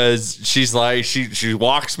out because she's like she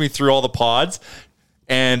walks me through all the pods,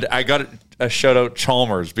 and I got a shout out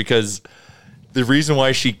Chalmers because the reason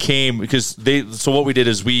why she came because so what we did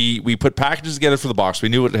is we put packages together for the box. We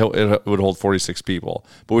knew it would hold 46 people,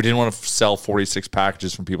 but we didn't want to sell 46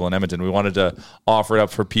 packages from people in Edmonton. We wanted to offer it up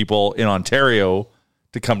for people in Ontario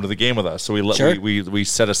to come to the game with us. So we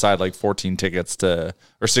set aside like 14 tickets or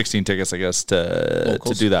 16 tickets, I guess, to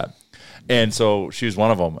do that. And so she was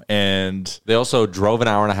one of them. And they also drove an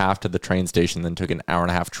hour and a half to the train station, then took an hour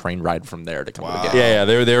and a half train ride from there to come to the game. Yeah,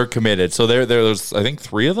 they were committed. So there's I think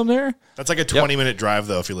 3 of them there. That's like a 20-minute drive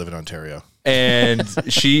though if you live in Ontario. And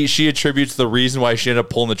she attributes the reason why she ended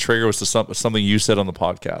up pulling the trigger was to something you said on the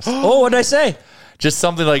podcast. Oh, what did I say? Just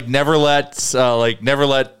something like never let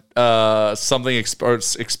something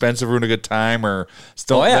expensive ruin a good time, or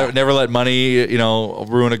never let money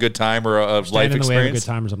ruin a good time or a Stand life in the way of a experience. good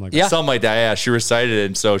time or something like Yeah. that. Something like that. Yeah, she recited it,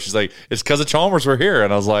 and so she's like, "It's because of Chalmers we're here,"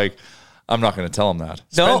 and I was like, "I'm not going to tell him that."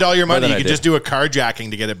 Spend all your money. But then You I could did. just do a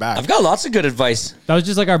carjacking to get it back. I've got lots of good advice. That was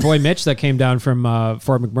just like our boy Mitch that came down from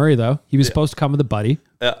Fort McMurray, though. He was supposed to come with a buddy.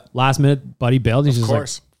 Yeah. Last minute, buddy bailed. He's just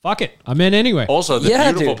course. like, fuck it. I'm in anyway. Also, the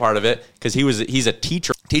Yeah, beautiful dude. part of it, because he's a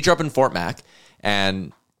teacher up in Fort Mac,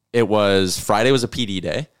 and it was Friday was a PD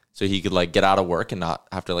day. so he could like get out of work and not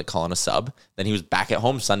have to like call in a sub. Then he was back at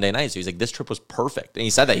home Sunday night. So he's like, this trip was perfect. And he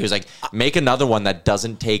said that. He was like, make another one that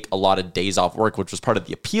doesn't take a lot of days off work, which was part of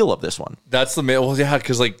the appeal of this one. That's the well, yeah,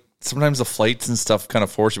 because like sometimes the flights and stuff kind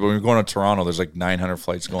of force you. But when you're going to Toronto, there's like 900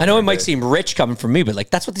 flights going. I know it might seem rich coming from me, but like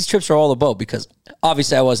that's what these trips are all about. Because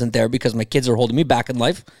obviously I wasn't there because my kids are holding me back in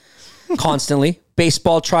life constantly.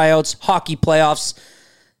 Baseball tryouts, hockey playoffs,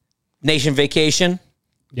 nation vacation.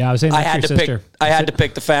 Yeah, I was saying that to your sister. I had to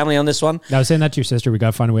pick the family on this one. I was saying that to your sister. We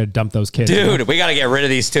got to find a way to dump those kids. Dude, we got to get rid of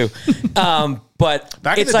these two. But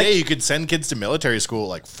back in it's the like, day, you could send kids to military school at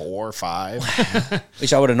like 4 or 5.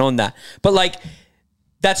 Wish I would have known that. But like,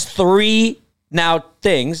 that's 3 now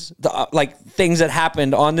things, like things that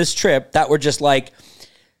happened on this trip that were just like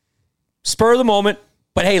spur of the moment.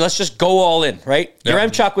 But hey, let's just go all in, right? Yeah.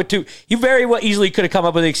 Yaremchuk with 2. You very well easily could have come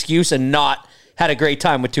up with an excuse and not had a great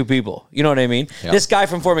time with 2 people. You know what I mean? Yeah. This guy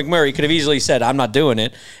from Fort McMurray could have easily said, I'm not doing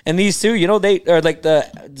it. And these 2, you know, they are like the,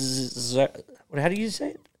 how do you say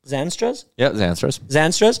it? Zanstras? Yeah,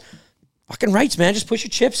 Zanstras. Fucking rights, man. Just push your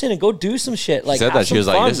chips in and go do some shit. Like, She said have that. She some was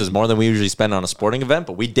fun. like, this is more than we usually spend on a sporting event,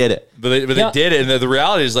 but we did it. But they did it, and the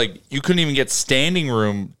reality is like you couldn't even get standing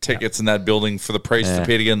room tickets in that building for the price to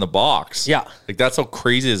pay to get in the box. Yeah, like that's how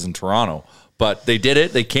crazy it is in Toronto. But they did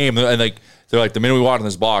it. They came and like they're like the minute we walked in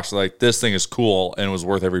this box, they're like this thing is cool and it was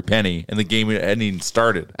worth every penny. And the game hadn't even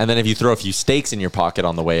started. And then if you throw a few steaks in your pocket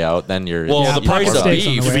on the way out, then you're the price of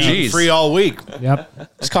beef, geez. Free all week.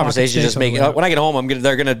 Yep. This conversation just making. When I get home,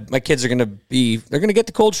 my kids are gonna get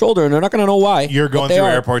the cold shoulder, and they're not gonna know why. You're going through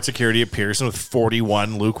airport security at Pearson with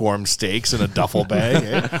 41 lukewarm steaks in a duffel bag.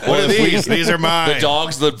 Eh? What are these? These are mine. The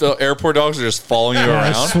dogs, the airport dogs are just following you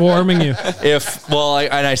around, swarming you.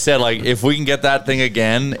 I said like if we can get that thing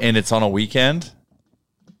again and it's on a weekend,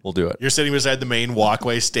 we'll do it. You're sitting beside the main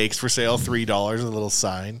walkway, steaks for sale, $3, a little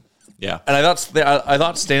sign. Yeah, and I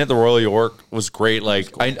thought staying at the Royal York was great.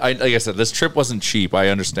 Like like I said, this trip wasn't cheap. I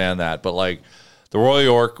understand that, but like the Royal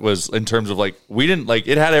York was in terms of like we didn't like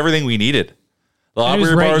it had everything we needed. The lobby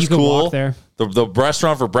bar is cool. The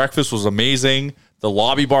restaurant for breakfast was amazing. The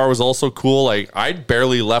lobby bar was also cool. Like I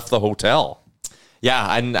barely left the hotel.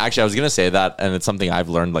 Yeah, and actually I was going to say that, and it's something I've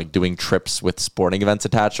learned like doing trips with sporting events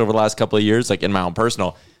attached over the last couple of years, like in my own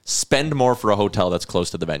personal, spend more for a hotel that's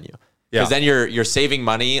close to the venue. Because then you're saving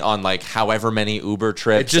money on like however many Uber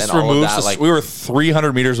trips. It just and all removes of that. we were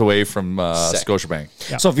 300 meters away from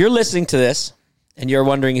Scotiabank. Yeah. So if you're listening to this and you're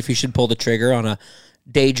wondering if you should pull the trigger on a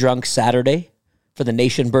day drunk Saturday for the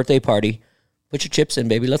nation birthday party, put your chips in,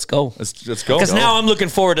 baby. Let's go. Let's go. Because now I'm looking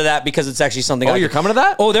forward to that because it's actually something. Oh, you're coming to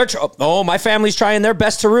that? Oh, my family's trying their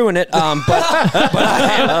best to ruin it. But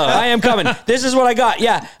I am coming. This is what I got.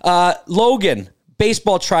 Yeah, Logan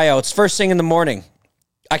baseball tryouts first thing in the morning.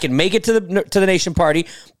 I can make it to the nation party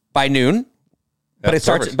by noon, but it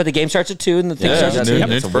starts. But the game starts at 2 and the thing starts at 2.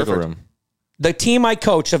 It's a wiggle room. The team I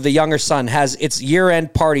coach of the younger son has its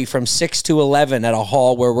year-end party from 6 to 11 at a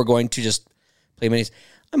hall where we're going to just play minis.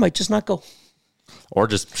 I might just not go. Or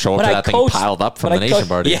just show up to that thing piled up from the nation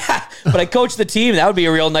party. Yeah, but I coach the team. That would be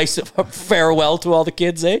a real nice farewell to all the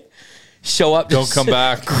kids, eh? Show up. Don't come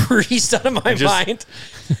back. Greased out of my mind.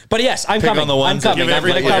 But yes, I'm coming. On the ones I'm coming. Give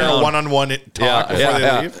everybody a one-on-one talk before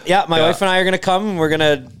they leave. Yeah, my wife and I are going to come. And we're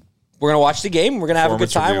gonna watch the game. We're going to have a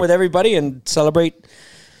good time with everybody and celebrate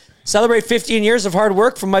 15 years of hard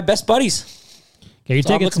work from my best buddies. Get your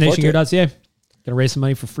tickets, nationgear.ca. Gonna raise some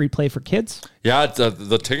money for free play for kids. Yeah,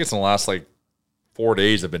 the tickets in the last like 4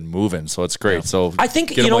 days have been moving, so it's great. So I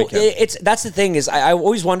think that's the thing is I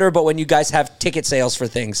always wonder about when you guys have ticket sales for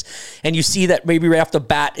things, and you see that maybe right off the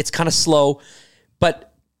bat it's kind of slow,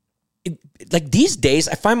 but like these days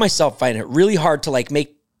I find myself finding it really hard to like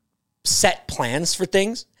make set plans for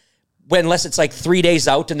things. Unless it's like 3 days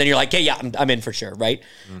out, and then you're like, hey, yeah, I'm in for sure, right?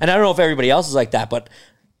 And I don't know if everybody else is like that, but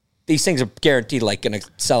these things are guaranteed like going to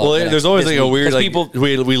sell. Well, there's always like a weird like people,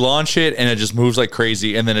 we launch it and it just moves like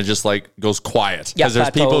crazy, and then it just like goes quiet. Because there's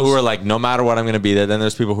people who are like, no matter what, I'm going to be there. Then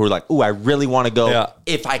there's people who are like, oh, I really want to go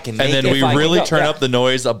if I can make it. And then we really turn up the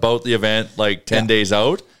noise about the event like 10 days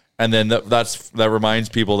out. And then that reminds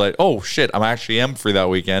people that, oh, shit, I actually am free that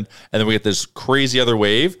weekend. And then we get this crazy other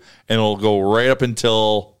wave, and it'll go right up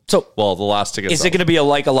until, the last ticket. Is it going to be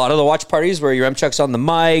like a lot of the watch parties where your Yaremchuk's on the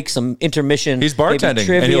mic, some intermission? He's bartending,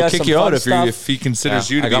 trivia, and he'll kick you out if he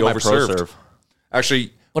considers you to be overserved.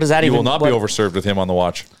 Actually, what does that you will not be overserved with him on the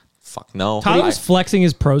watch. Fuck no. Tyler was flexing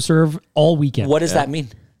his pro serve all weekend. What does that mean?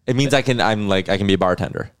 It means I can be a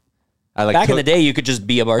bartender. Back in the day, you could just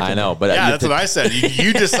be a bartender. I know, but that's what I said.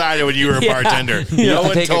 You decided when you were a bartender. You No have to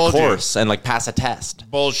one take told a course and like pass a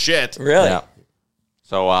test. Bullshit. Really? Yeah.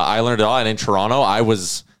 So I learned it all. And in Toronto, I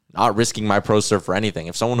was not risking my pro serve for anything.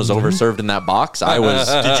 If someone was overserved in that box, I was.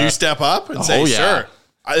 Did you step up and say, sir,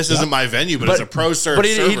 this isn't my venue, but it's a pro serve But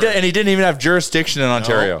server. he didn't even have jurisdiction in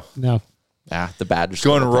Ontario. No. The Badgers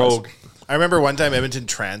Going rogue. I remember one time Edmonton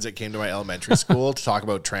Transit came to my elementary school to talk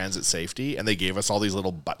about transit safety, and they gave us all these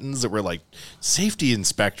little buttons that were like safety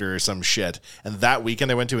inspector or some shit. And that weekend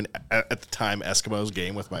I went to at the time, Eskimos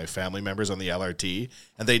game with my family members on the LRT,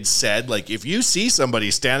 and they'd said, like, if you see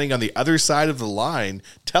somebody standing on the other side of the line,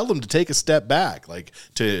 tell them to take a step back, like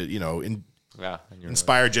to,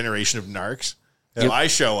 inspire a generation of narcs. And I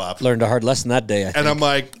show up. Learned a hard lesson that day, I think. And I'm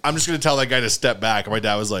like, I'm just going to tell that guy to step back. And my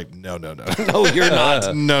dad was like, no. No, you're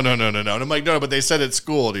not. No. And I'm like, no, but they said at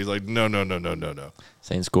school. And he's like, no.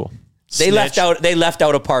 Saying school. They left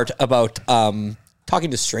out a part about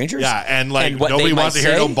talking to strangers. Yeah, and like what nobody they wants to might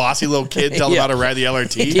hear say. no bossy little kid tell them how to ride the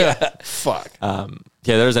LRT. Yeah. Fuck.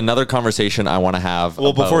 There's another conversation I want to have.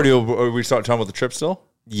 Well, before we start talking about the trip still?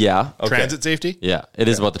 Yeah. Okay. Transit safety? Yeah, it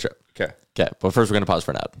is about the trip. Okay. But first we're going to pause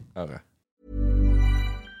for an ad. Okay.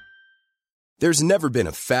 There's never been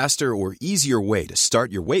a faster or easier way to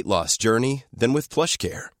start your weight loss journey than with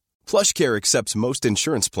PlushCare. PlushCare accepts most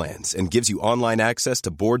insurance plans and gives you online access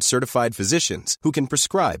to board-certified physicians who can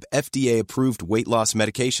prescribe FDA-approved weight loss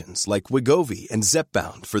medications like Wegovy and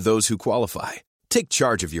Zepbound for those who qualify. Take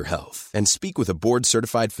charge of your health and speak with a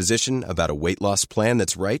board-certified physician about a weight loss plan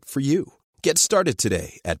that's right for you. Get started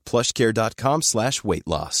today at plushcare.com/weight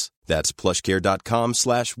loss. That's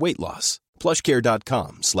plushcare.com/weight loss.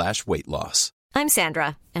 plushcare.com/weight loss. I'm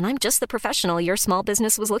Sandra, and I'm just the professional your small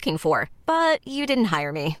business was looking for. But you didn't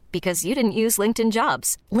hire me because you didn't use LinkedIn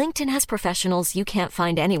Jobs. LinkedIn has professionals you can't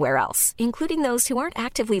find anywhere else, including those who aren't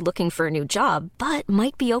actively looking for a new job, but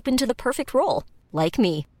might be open to the perfect role, like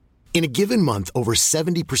me. In a given month, over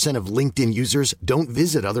 70% of LinkedIn users don't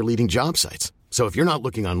visit other leading job sites. So if you're not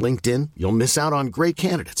looking on LinkedIn, you'll miss out on great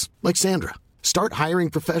candidates like Sandra. Start hiring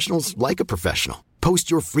professionals like a professional. Post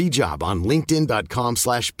your free job on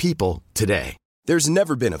linkedin.com/people today. There's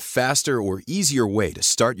never been a faster or easier way to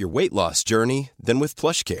start your weight loss journey than with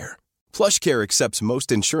PlushCare. PlushCare accepts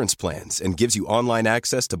most insurance plans and gives you online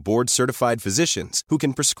access to board-certified physicians who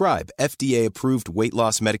can prescribe FDA-approved weight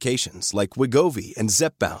loss medications like Wegovy and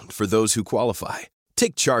Zepbound for those who qualify.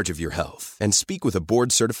 Take charge of your health and speak with a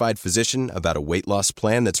board-certified physician about a weight loss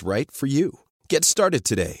plan that's right for you. Get started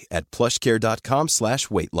today at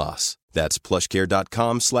plushcare.com/weight loss. That's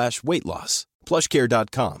plushcare.com/weight loss.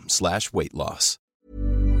 plushcare.com/weight loss.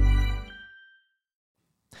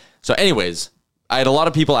 So anyways, I had a lot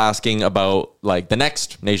of people asking about like the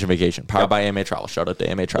next Nation Vacation powered by AMA Travel. Shout out to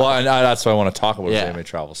AMA Travel. Well, and that's why I want to talk about AMA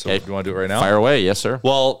Travel. So do you want to do it right now? Fire away. Yes, sir.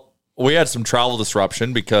 Well, we had some travel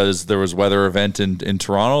disruption because there was weather event in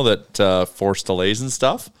Toronto that forced delays and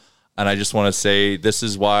stuff. And I just want to say this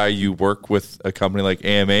is why you work with a company like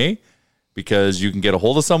AMA, because you can get a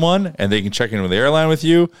hold of someone and they can check in with the airline with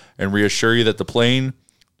you and reassure you that the plane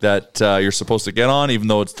that you're supposed to get on, even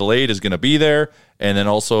though it's delayed, is going to be there. And then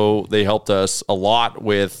also they helped us a lot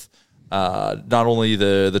with not only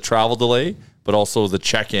the travel delay, but also the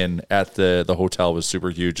check-in at the hotel was super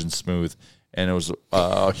huge and smooth. And it was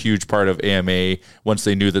a huge part of AMA once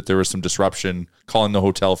they knew that there was some disruption, calling the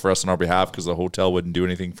hotel for us on our behalf because the hotel wouldn't do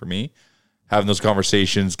anything for me. Having those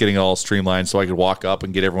conversations, getting it all streamlined so I could walk up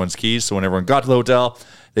and get everyone's keys. So when everyone got to the hotel,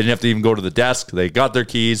 they didn't have to even go to the desk. They got their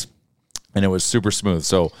keys, and it was super smooth.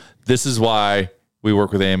 So this is why we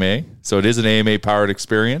work with AMA. So it is an AMA-powered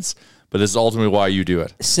experience, but this is ultimately why you do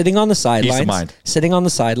it. Sitting on the sidelines. Peace of mind. Sitting on the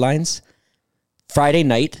sidelines, Friday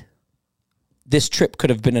night, this trip could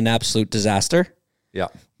have been an absolute disaster. Yeah.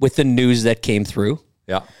 With the news that came through.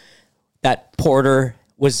 Yeah. That Porter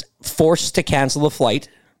was forced to cancel the flight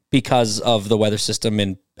because of the weather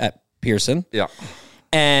system at Pearson. Yeah.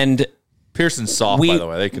 And Pearson's soft, by the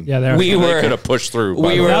way. They can. Yeah, they could have pushed through.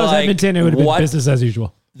 If that was Edmonton, it would have been business as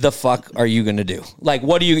usual. The fuck are you going to do? Like,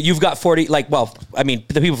 what do you've got 40, the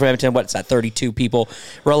people from Edmonton, what's that, 32 people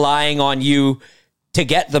relying on you to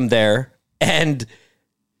get them there, and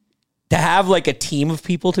to have like a team of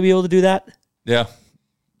people to be able to do that. Yeah.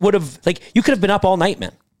 You could have been up all night,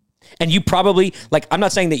 man. And you probably, I'm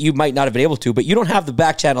not saying that you might not have been able to, but you don't have the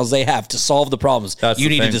back channels they have to solve the problems you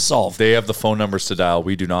needed to solve. They have the phone numbers to dial.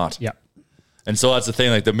 We do not. Yeah. And so that's the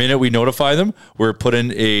thing. Like the minute we notify them, we're put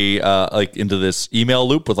in into this email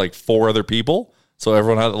loop with 4 other people. So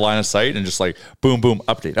everyone had the line of sight and just boom, boom,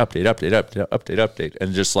 update.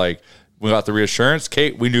 And just we got the reassurance.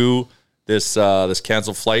 Kate, we knew this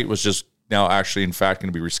canceled flight was just now actually in fact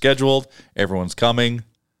going to be rescheduled. Everyone's coming.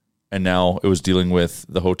 And now it was dealing with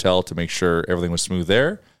the hotel to make sure everything was smooth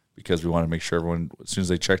there, because we wanted to make sure everyone, as soon as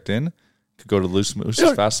they checked in, Could go to Loose Moose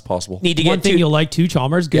as fast as possible. Need to One get thing to you'll like too,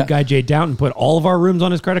 Chalmers, good guy Jay Downton put all of our rooms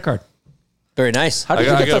on his credit card. Very nice. I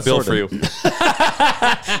got a bill for you. I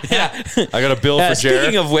got a bill for Jared.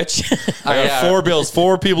 Speaking of which, I got 4 bills.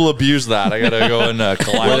 4 people abused that. I got to go and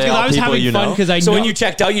collect. I was having fun because I so know when you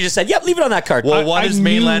checked out, you just said, "Yep, leave it on that card." Well, one I is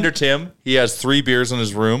knew- Mainlander Tim. He has 3 beers in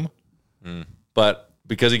his room, but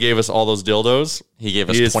because he gave us all those dildos, He gave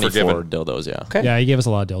us is 24 forgiven. dildos, yeah. Okay. yeah, he gave us a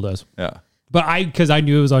lot of dildos. Yeah. But because I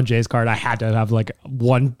knew it was on Jay's card, I had to have like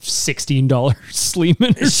one $16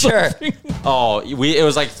 Sleeman or Sure. something. Oh, it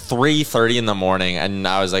was like 3:30 in the morning, and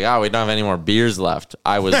I was like, oh, we don't have any more beers left.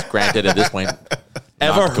 I was granted at this point.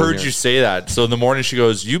 Eva not to go heard near. you say that. So in the morning she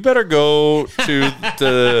goes, you better go to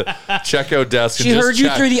the checkout desk. She and just heard you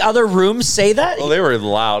check. through the other room say that. Well, they were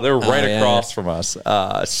loud. They were right yeah, across from us.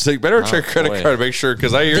 She's like, better check credit boy. card, make sure,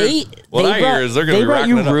 because I hear They what I hear is they're going to be brought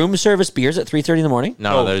racking you it up. room service beers at 3:30 in the morning.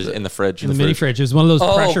 No, there's in the fridge. In the mini fridge. It was one of those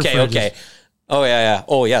Oh, pressure okay, fridges. okay. Oh yeah.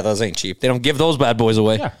 Oh yeah, those ain't cheap. They don't give those bad boys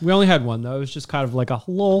away. Yeah, we only had one though. It was just kind of like a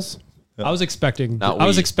lols. I was expecting. Not I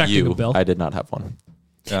was we, expecting you. a bill. I did not have one.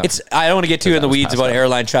 Yeah. It's. I don't want to get too in the weeds about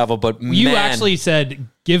airline travel, but You man, actually said,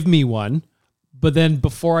 "Give me one," but then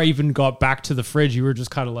before I even got back to the fridge, you were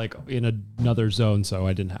just kind of like in another zone, so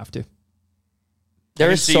I didn't have to. I there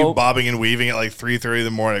can is see so you bobbing and weaving at like 3:30 in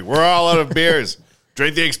the morning. We're all out of beers.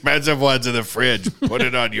 Drink the expensive ones in the fridge. Put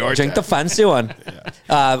it on your drink the tab. fancy one.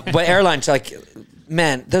 But airlines, like,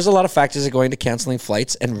 man, there's a lot of factors that go into canceling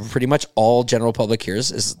flights, and pretty much all general public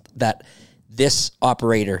hears is that this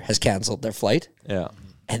operator has canceled their flight, Yeah.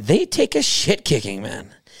 and they take a shit kicking, man.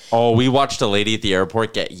 Oh, we watched a lady at the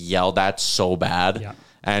airport get yelled at so bad. Yeah.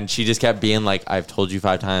 And she just kept being like, I've told you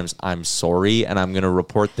 5 times, I'm sorry, and I'm going to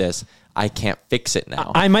report this. I can't fix it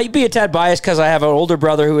now. I might be a tad biased because I have an older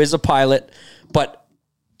brother who is a pilot, but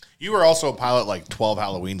You were also a pilot like 12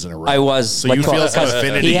 Halloweens in a row. I was. So you feel some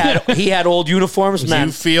affinity. He had old uniforms, man.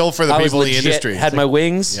 You feel for the I was people in the legit, industry. Had my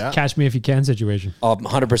wings. Yeah. Catch me if you can situation.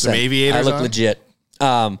 100%. Some aviators I look on? legit.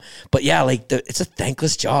 But yeah, like it's a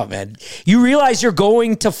thankless job, man. You realize you're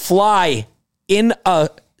going to fly in a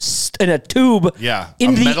tube, in a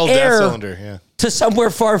the metal air death cylinder, yeah. to somewhere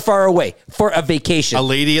far, far away for a vacation. A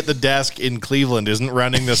lady at the desk in Cleveland isn't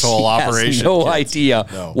running this whole She has operation. no kids. idea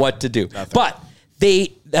No. what to do. But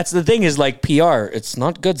that's the thing is like PR. It's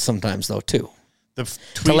not good sometimes though too.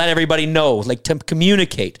 To let everybody know, like to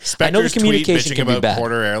communicate. I know the Spectre's communication tweet bitching can be about bad.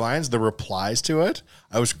 Porter Airlines, the replies to it,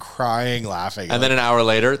 I was crying laughing. And then an hour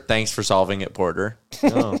later, thanks for solving it, Porter.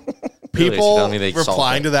 Oh, really? People She told me they solved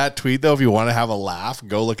replying it. to that tweet, though, if you want to have a laugh,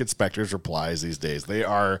 go look at Spectre's replies these days. They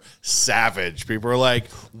are savage. People are like,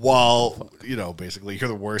 well, basically, you're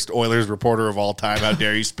the worst Oilers reporter of all time. How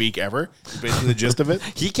dare you speak ever? Basically the gist of it.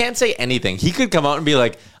 He can't say anything. He could come out and be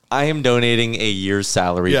like, I am donating a year's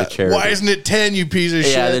salary to charity. Why isn't it 10, you piece of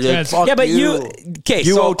shit? they're like, "Fuck Yeah, but you. okay,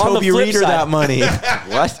 You so owe on the Toby flip Reeder side- that money.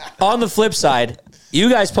 What? On the flip side, you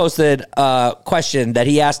guys posted a question that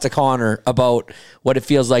he asked to Connor about what it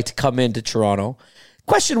feels like to come into Toronto.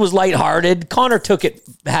 Question was lighthearted. Connor took it,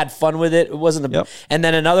 had fun with it. It wasn't and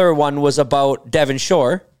then another one was about Devon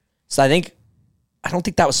Shore. So I don't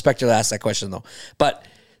think that was Spectre that asked that question though. But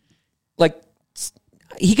like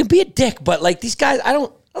he can be a dick, but like these guys, I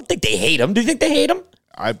don't think they hate him. Do you think they hate him?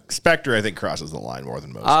 Spectre, I think, crosses the line more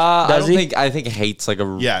than most. I think hate's like a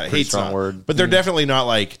pretty hate's strong not. word. But they're definitely not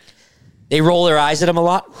like they roll their eyes at him a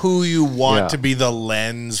lot. Who you want Yeah. to be the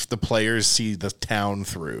lens the players see the town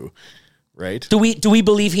through, right? Do we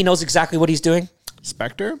believe he knows exactly what he's doing?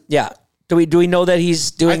 Spectre? Yeah. Do we know that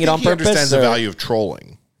he's doing it on he purpose? understands the or- value of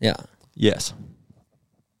trolling. Yeah. Yes.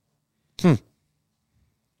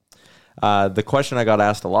 The question I got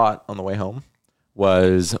asked a lot on the way home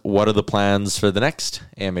was, what are the plans for the next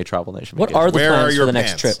AMA Travel Nation What vacation? are the plans for the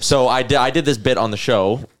next trip? So I did this bit on the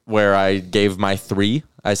show where I gave my 3.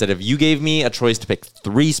 I said, if you gave me a choice to pick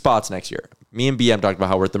 3 spots next year, me and BM talked about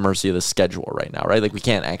how we're at the mercy of the schedule right now, right? Like we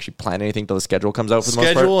can't actually plan anything till the schedule comes out for the most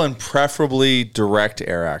part. Schedule and preferably direct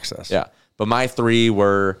air access. Yeah. But my 3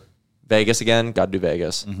 were Vegas again, got to do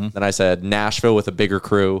Vegas. Then I said Nashville with a bigger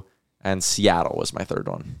crew, and Seattle was my 3rd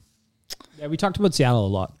one. Yeah, we talked about Seattle a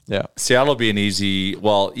lot. Yeah. Seattle will be an easy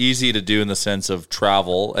to do in the sense of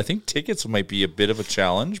travel. I think tickets might be a bit of a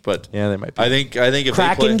challenge, but yeah, they might be. I think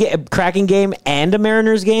if Kraken game and a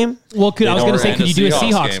Mariners game. Well, I was going to say, could you do a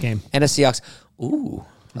Seahawks game? game? And a Seahawks. Ooh.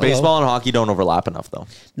 Baseball and hockey don't overlap enough, though.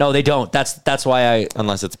 No, they don't. That's why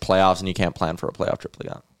unless it's playoffs and you can't plan for a playoff trip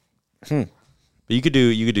like that. But you could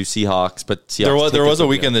do Seahawks, but Seahawks there was a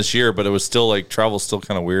weekend this year, but it was still like travel's still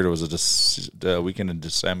kind of weird. It was a weekend in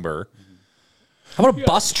December. How about a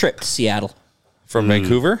bus trip to Seattle? From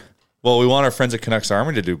Vancouver? Well, we want our friends at Canucks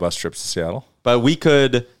Army to do bus trips to Seattle. But we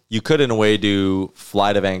could You could, in a way, do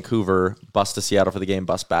fly to Vancouver, bus to Seattle for the game,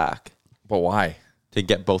 bus back. But why? To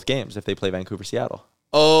get both games if they play Vancouver, Seattle.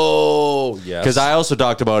 Oh, yes. Because I also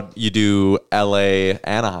talked about you do LA,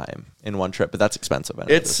 Anaheim in one trip, but that's expensive.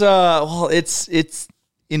 It's the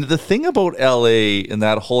thing about LA and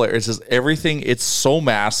that whole area is just everything. It's so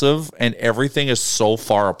massive and everything is so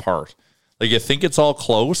far apart. Like you think it's all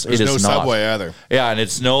close. There's it is no not. subway either. Yeah, and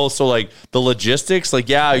it's so like the logistics. Like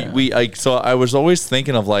so I was always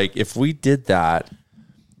thinking of like if we did that,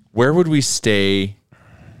 where would we stay,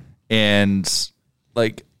 and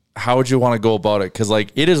like how would you want to go about it? Because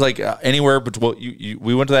like it is like anywhere between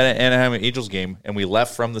we went to that Anaheim Angels game and we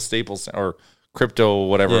left from the Staples or Crypto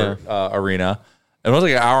whatever arena. It was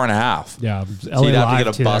like an hour and a half. Yeah, so you'd have to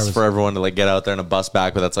get a bus for everyone to like get out there and a bus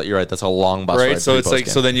back. But that's like, you're right. That's a long bus ride. So it's like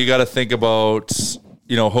so then you got to think about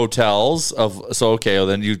hotels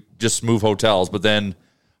then you just move hotels, but then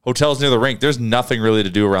hotels near the rink. There's nothing really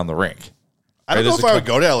to do around the rink. I don't know if I would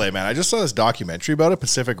go to LA, man. I just saw this documentary about it,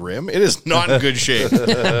 Pacific Rim. It is not in good shape. Like,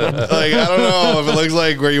 I don't know if it looks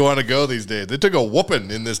like where you want to go these days. They took a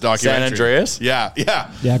whooping in this documentary. San Andreas? Yeah.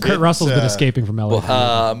 Kurt Russell's been escaping from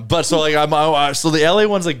LA. But so like so the LA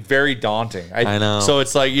one's like very daunting. I know. So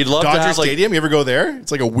it's like you'd love Dodger to have Stadium. You ever go there?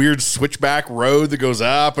 It's like a weird switchback road that goes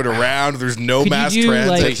up and around. There's no mass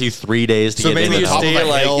transit. It takes you 3 days to so get maybe in. you stay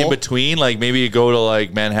like in between. Like maybe you go to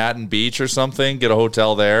like Manhattan Beach or something. Get a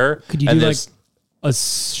hotel there. Could you do like a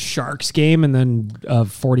Sharks game and then a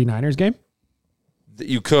 49ers game?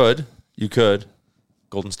 You could.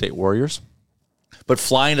 Golden State Warriors. But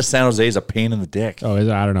flying to San Jose is a pain in the dick. Oh, I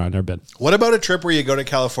don't know. I've never been. What about a trip where you go to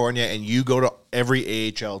California and you go to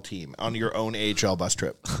every AHL team on your own AHL bus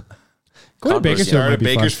trip? Go to Bakersfield. Start at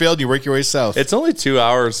Bakersfield, you work your way south. It's only 2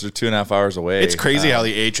 hours or 2.5 hours away. It's crazy how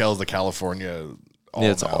the AHL is the California.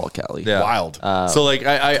 It's all Cali. Yeah. Wild. So like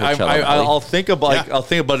I'll think about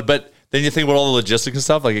it, but then you think about all the logistics and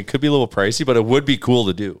stuff. Like it could be a little pricey, but it would be cool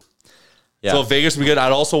to do. Yeah. So if Vegas would be good,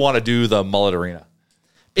 I'd also want to do the Mullet Arena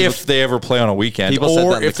if they ever play on a weekend,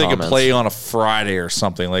 or if they could play on a Friday or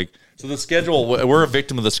something. Like so, the schedule. We're a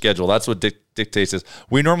victim of the schedule. That's what dictates this.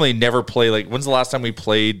 We normally never play. Like when's the last time we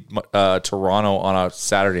played Toronto on a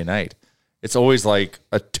Saturday night? It's always like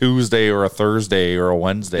a Tuesday or a Thursday or a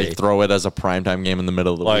Wednesday. They throw it as a primetime game in the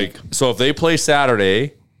middle of the week. So if they play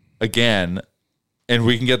Saturday again, and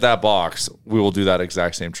we can get that box, we will do that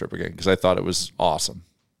exact same trip again because I thought it was awesome.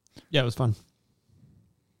 Yeah, it was fun.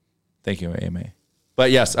 Thank you, AMA. But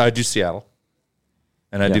yes, I do Seattle,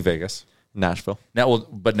 and I do Vegas, Nashville.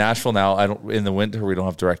 But Nashville now, I don't. In the winter, we don't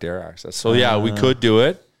have direct air access. So yeah, we could do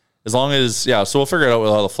it as long as So we'll figure it out with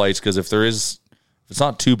all the flights because if it's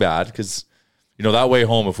not too bad because that way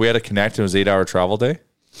home, if we had to connect, it was 8-hour travel day.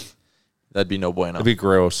 That'd be no bueno. It'd be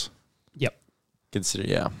gross. Yep.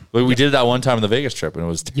 But we did that one time in the Vegas trip, and it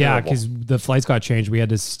was terrible. Yeah, because the flights got changed. We had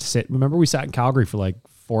to sit. Remember, we sat in Calgary for like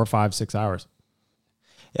 4, 5, 6 hours.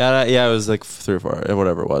 Yeah, it was like 3 or 4,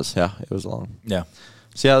 whatever it was. Yeah, it was long. Yeah.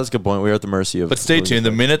 So yeah, that's a good point. We were at the mercy of. But stay tuned.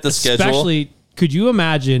 The minute the schedule. Especially, could you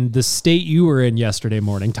imagine the state you were in yesterday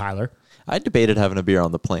morning, Tyler? I debated having a beer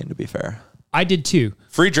on the plane. To be fair, I did too.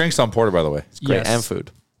 Free drinks on Porter, by the way. It's great and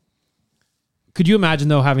food. Could you imagine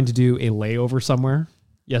though having to do a layover somewhere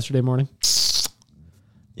yesterday morning?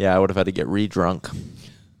 Yeah, I would have had to get re-drunk.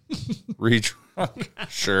 Re-drunk?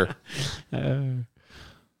 Sure.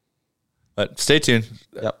 But stay tuned.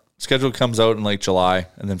 Yep. Schedule comes out in like July,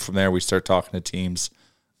 and then from there we start talking to teams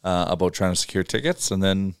about trying to secure tickets, and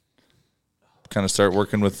then kind of start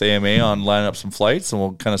working with AMA on lining up some flights, and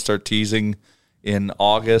we'll kind of start teasing in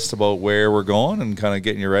August about where we're going and kind of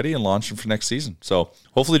getting you ready and launching for next season. So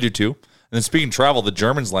hopefully do 2. And then speaking of travel, the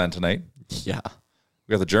Germans land tonight. Yeah.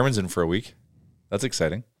 We got the Germans in for a week. That's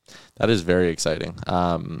exciting. That is very exciting.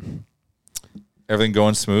 Everything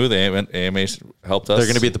going smooth. AMA helped us. They're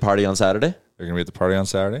going to be at the party on Saturday. They're going to be at the party on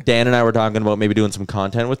Saturday. Dan and I were talking about maybe doing some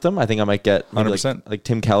content with them. I think I might get 100%. Like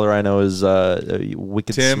Tim Keller. I know is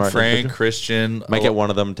wicked Tim, smart. Frank, individual. Christian. Might get one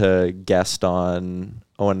of them to guest on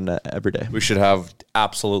Owen Every Day. We should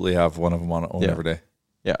absolutely have one of them on Owen Every Day.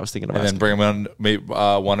 Yeah, I was thinking of and then bring them on, maybe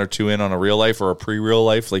 1 or 2 in on a real life or a pre-real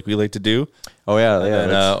life like we like to do. Oh yeah, and yeah.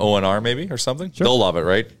 then, ONR maybe or something. Sure. They'll love it,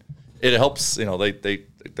 right? It helps.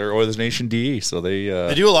 They're Oilers Nation DE, so they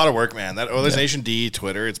do a lot of work, man. That Oilers Nation DE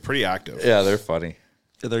Twitter, it's pretty active. Yeah, they're funny.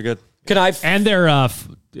 Yeah, they're good. And their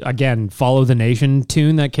again, Follow the Nation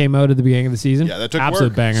tune that came out at the beginning of the season. Yeah, that took absolute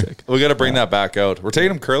work. banger. Sick. We got to bring that back out. We're taking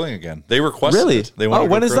them curling again. They requested Really? it. They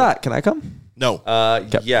want when is that? Can I come? No.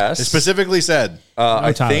 Yes. It specifically said.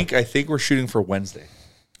 I think we're shooting for Wednesday.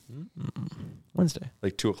 Wednesday,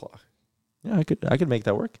 like 2:00. Yeah, I could make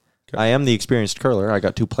that work. I am the experienced curler. I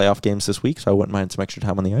got 2 playoff games this week, so I wouldn't mind some extra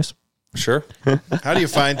time on the ice. Sure. How do you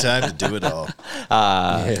find time to do it all?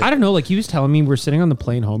 I don't know. Like he was telling me, we're sitting on the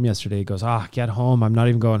plane home yesterday. He goes, get home. I'm not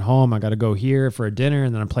even going home. I got to go here for a dinner,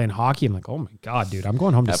 and then I'm playing hockey. I'm like, oh my God, dude, I'm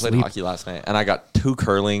going home to I sleep. played hockey last night, and I got 2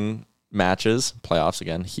 curling matches, playoffs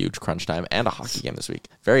again, huge crunch time, and a hockey game this week.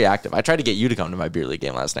 Very active. I tried to get you to come to my beer league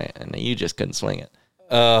game last night, and you just couldn't swing it.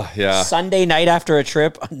 Yeah. Sunday night after a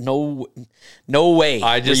trip, no way.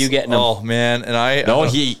 I just, were you getting him. Oh man, and I no,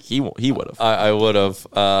 he would have. I would have.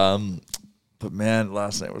 But man,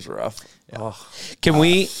 last night was rough. Yeah. Oh. Can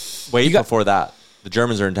we wait before that? The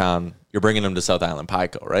Germans are in town. You're bringing them to South Island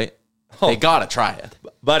Pico, right? Oh. They gotta try it,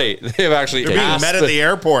 buddy. They have actually They're being met at the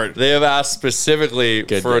airport. They have asked specifically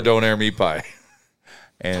for a Donair meat pie,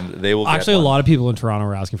 and they will. Actually, a lot of people in Toronto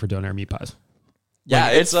are asking for Donair meat pies. Yeah,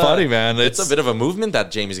 like, it's funny, man. It's a bit of a movement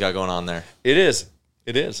that Jamie's got going on there. It is.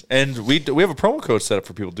 It is. And we have a promo code set up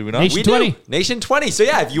for people. Do we not? Nation we 20. do. Nation 20. So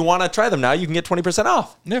yeah, if you want to try them now, you can get 20%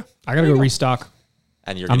 off. Yeah. I got to go restock.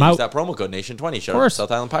 And you're going to use that promo code Nation 20. Show up at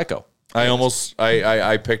South Island Pico.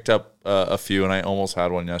 I picked up a few, and I almost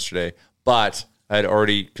had one yesterday. But I had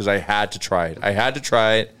already, because I had to try it. I had to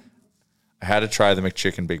try the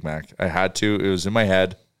McChicken Big Mac. I had to. It was in my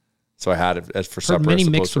head. So I had it as for supper. Many as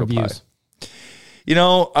mixed opposed to a pie. reviews. You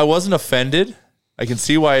know, I wasn't offended. I can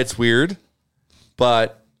see why it's weird,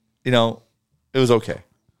 but you know, it was okay.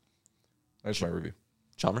 That's my review.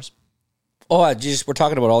 Chalmers? Oh, we're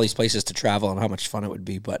talking about all these places to travel and how much fun it would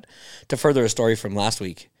be. But to further a story from last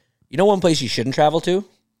week, you know one place you shouldn't travel to?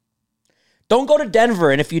 Don't go to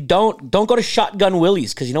Denver. And if you don't go to Shotgun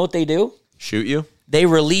Willie's, because you know what they do? Shoot you? They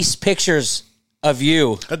release pictures of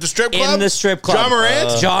you at the strip club. In the strip club. John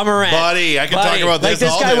Morant? John Morant. Buddy, I can talk about this like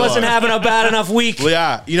all this guy day wasn't long. having a bad enough week.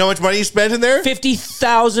 Yeah. You know how much money he spent in there?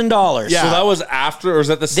 $50,000. Yeah. So that was after, or was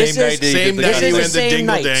that the same night? Same night he went to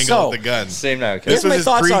Dingle Dangle with the gun. Same night. Okay. Here's my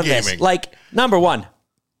thoughts on this. Like, number one,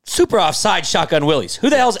 super offside Shotgun Willie's. Who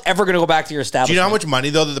the hell's ever going to go back to your establishment? Do you know how much money,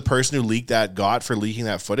 though, that the person who leaked that got for leaking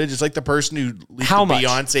that footage? It's like the person who leaked How the much?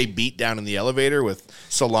 Beyonce beat down in the elevator with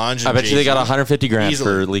Solange and I bet you they got Jay-Z. $150,000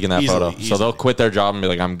 for leaking that photo. Easily. So they'll quit their job and be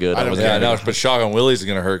like, I'm good. I don't wasn't care. gonna No, do it." but Shotgun Willie's is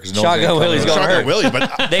going to hurt because no Shotgun Willie's going to Shotgun hurt. Willie,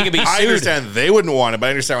 but They could be I sued. understand they wouldn't want it, but I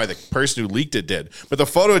understand why the person who leaked it did. But the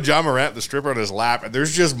photo of John Morant, the stripper on his lap, and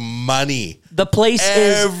there's just money. The place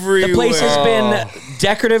everywhere. the place has been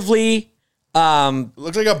decoratively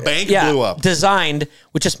looks like a bank blew up. Designed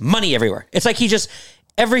with just money everywhere. It's like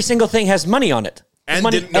every single thing has money on it. And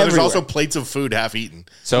money there's everywhere. also plates of food half eaten.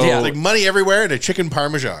 So like money everywhere and a chicken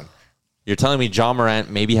parmesan. you're telling me John Morant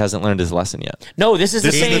maybe hasn't learned his lesson yet? No, this is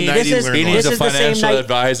the same. night he learned He all needs this a is the same financial night.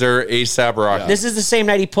 advisor ASAP Rocky. This is the same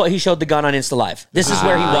night he showed the gun on Insta Live. This is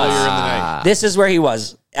where he was. Earlier in the night. This is where he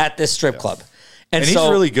was at this strip club, and so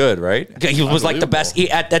he's really good, right? he was like the best.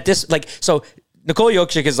 He, at this so Nikola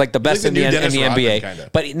Jokic is like the best the in the new Dennis Rodman, NBA. kinda.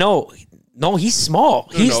 But no, he's small.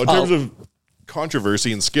 He's in terms of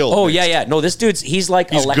controversy and skill. Oh yeah. No, this dude's he's He's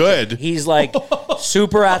electric. good. He's like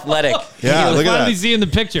super athletic. Yeah, look at Finally that. seeing the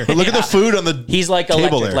picture. But look at the food on the He's like table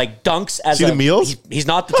electric, there. like dunks as See the meals? He's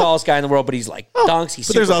not the tallest guy in the world, but he's like dunks. He's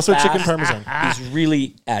but there's super also fast. chicken parmesan. He's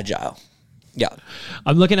really agile. Yeah.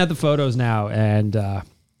 I'm looking at the photos now, and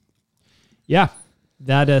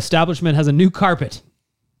that establishment has a new carpet,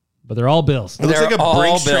 but they're all bills. It looks They're like a all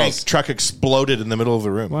Brinks bills. truck exploded in the middle of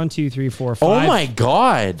the room. 1, 2, 3, 4, 5. Oh my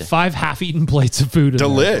God. 5 half-eaten plates of food. In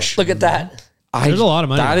Delish. Look at that. There's a lot of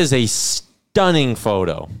money. That is a stunning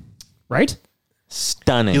photo. there. Right?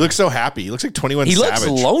 Stunning. He looks so happy. He looks like 21 He Savage.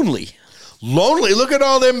 looks lonely. Lonely. Look at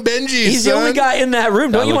all them Benjis. He's the son. only guy in that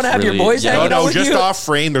room. Don't That you want to looks have your really- boys yeah. hanging No, out no, with just you? off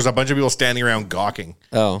frame. There's a bunch of people standing around gawking.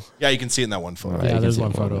 Oh. Yeah, you can see it in that one photo. Yeah, there's see one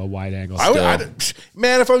it. photo, a wide angle.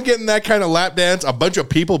 Man, if I'm getting that kind of lap dance, a bunch of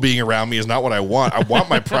people being around me is not what I want. I want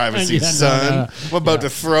my privacy, Yeah, no, son. no. I'm about to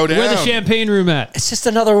throw down. Where the champagne room at? It's just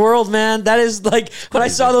another world, man. That is like when I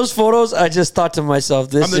saw those photos, I just thought to myself,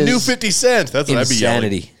 this I'm the is new 50 Cent. That's what I'd be yelling.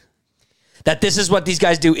 insanity. That this is what these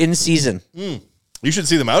guys do in season. You should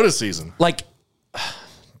see them out of season. Like,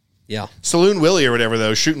 yeah. Saloon Willie or whatever,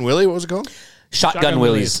 though. Shooting Willie, what was it called? Shotgun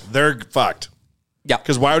Willies. They're fucked. Yeah.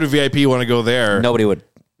 Because why would a VIP want to go there Nobody would.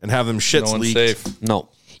 and have them shits No one's leaked? safe. No.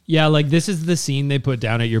 Yeah, like this is the scene they put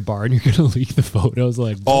down at your bar, and you're gonna leak the photos.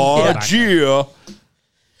 Like, Oh, Yeah. gee.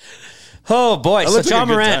 Oh boy. So looks like a John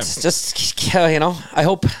good Morant, time. just I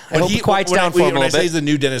hope it quiets down for him a When I little say bit. he's the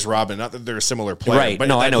new Dennis Rodman, not that they're a similar player, Right. but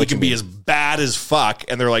No, I that know he what can you be mean. as bad as fuck,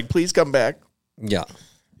 and they're like, please come back. Yeah.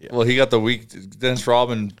 Well, he got the week. Dennis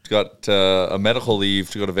Rodman got a medical leave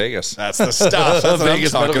to go to Vegas. That's the stuff. That's what I'm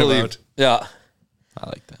Vegas talking medical about. leave. Yeah. I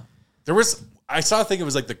like that. I saw a thing, it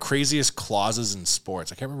was like the craziest clauses in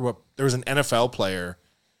sports. I can't remember what, there was an NFL player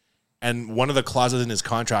And one of the clauses in his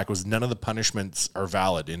contract was none of the punishments are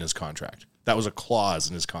valid in his contract. That was a clause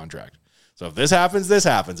in his contract. So if this happens, this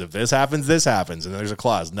happens. If this happens, this happens. And there's a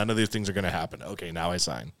clause. None of these things are going to happen. Okay, now I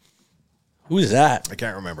sign. Who is that? I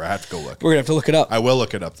can't remember. I have to go look. We're going to have to look it up. I will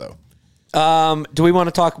look it up, though. Do we want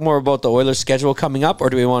to talk more about the Oilers' schedule coming up, or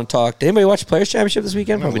do we want to talk? Did anybody watch Players' Championship this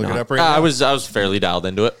weekend? Probably not. It up right now. I was fairly dialed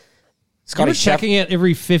into it. You were checking it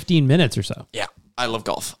every 15 minutes or so. Yeah, I love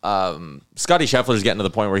golf. Scotty Scheffler's getting to the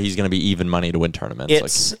point where he's going to be even money to win tournaments.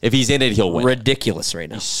 It's if he's in it, he'll win. Ridiculous right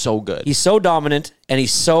now. He's so good. He's so dominant, and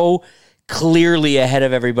he's so clearly ahead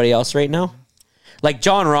of everybody else right now. Like,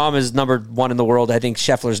 John Rahm is number 1 in the world. I think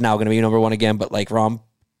Scheffler's now going to be number 1 again, but like Rahm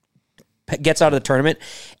gets out of the tournament.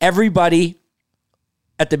 Everybody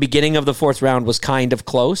at the beginning of the 4th round was kind of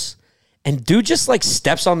close, and dude just like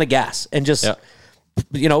steps on the gas and just,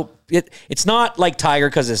 you know, it's not like Tiger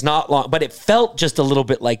because it's not long, but it felt just a little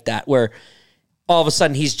bit like that where all of a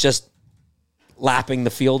sudden he's just lapping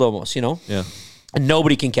the field almost, you know? Yeah. And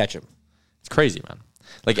nobody can catch him. It's crazy, man.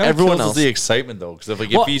 Like Kinda everyone kills else, the excitement though, because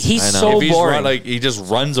Well, he's so boring. Like he just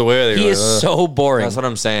runs away. He is so boring. That's what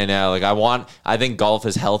I'm saying. Yeah, like I think golf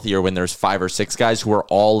is healthier when there's 5 or 6 guys who are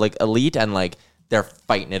all like elite and like they're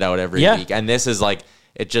fighting it out every week. And this is like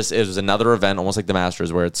it was another event, almost like the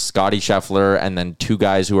Masters, where it's Scotty Scheffler and then 2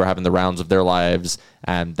 guys who are having the rounds of their lives,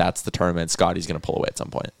 and that's the tournament. Scotty's going to pull away at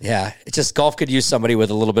some point. Yeah, it's just golf could use somebody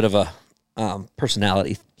with a little bit of a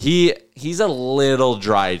personality. He's a little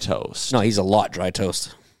dry toast. No, he's a lot dry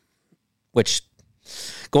toast. Which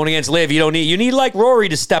going against Liv, you need like Rory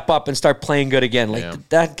to step up and start playing good again. Like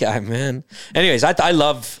that guy, man. Anyways, I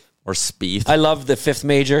love or Spieth. I love the 5th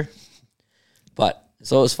major, but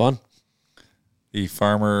so it was fun. The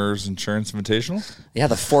Farmers Insurance Invitational. Yeah,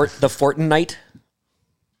 the Fortin Night.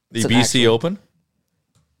 The BC Open.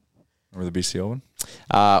 Remember the BC Open?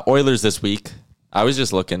 Oilers this week. I was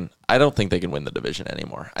just looking. I don't think they can win the division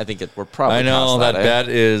anymore. I think we're probably. I know past that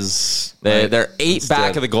is. They're 8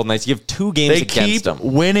 back of the Golden Knights. You have 2 games they against them.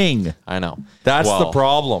 Winning. I know. That's the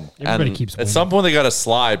problem. Everybody keeps winning. At some point they got to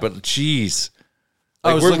slide, but geez,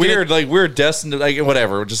 I like was we're destined to like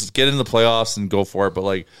whatever. Just get in the playoffs and go for it. But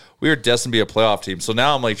like we are destined to be a playoff team. So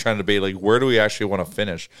now I'm like trying to debate like where do we actually want to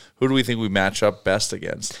finish? Who do we think we match up best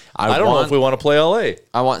against? I don't know if we want to play LA.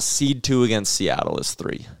 I want seed 2 against Seattle is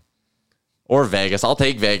 3. Or Vegas. I'll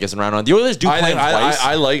take Vegas in round 1. The Oilers do play them twice.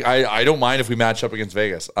 I don't mind if we match up against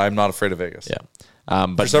Vegas. I'm not afraid of Vegas. Yeah.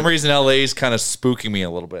 But for some reason, LA is kind of spooking me a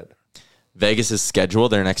little bit. Vegas' schedule,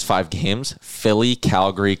 their next 5 games: Philly,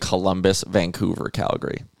 Calgary, Columbus, Vancouver,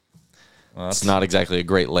 Calgary. Well, it's not exactly a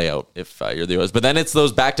great layout if you're the Oilers. But then it's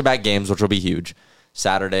those back-to-back games, which will be huge.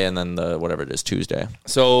 Saturday and then the whatever it is, Tuesday.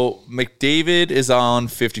 So McDavid is on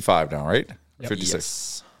 55 now, right? Yep. 56.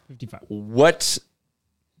 Yes. 55. What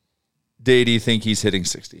day do you think he's hitting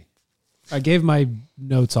 60? I gave my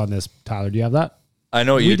notes on this, Tyler. Do you have that? I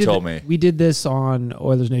know you told me. We did this on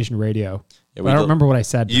Oilers Nation Radio. Yeah, but I don't remember what I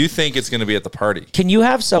said. You think it's going to be at the party. Can you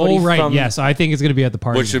have somebody from... Yes, I think it's going to be at the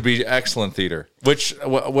party. Which would be excellent theater. Which,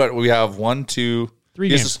 what we have 1, 2... 3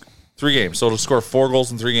 games. 3 games. So to score 4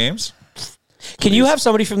 goals in 3 games? Can you have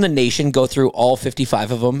somebody from the nation go through all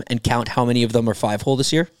 55 of them and count how many of them are 5-hole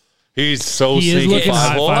this year? He's so He is sneaky looking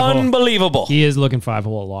 5-hole. Unbelievable. He is looking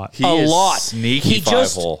 5-hole a lot. He a is lot. Sneaky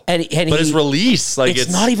 5-hole. And but his release, like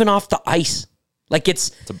it's not even off the ice. Like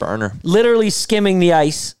it's a burner. Literally skimming the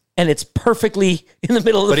ice, and it's perfectly in the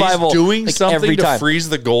middle of the 5-hole. He's doing like something every to time. freeze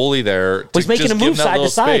the goalie there. He's making a move side to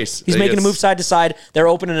side. He's making a move side to side. They're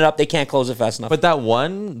opening it up. They can't close it fast enough. But the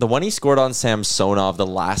one he scored on Samsonov the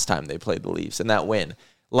last time they played the Leafs in that win,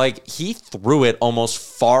 like he threw it almost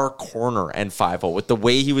far corner and 5-0 with the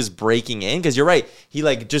way he was breaking in. Because you're right, he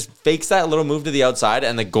like just fakes that little move to the outside,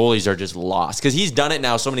 and the goalies are just lost because he's done it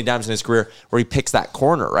now so many times in his career where he picks that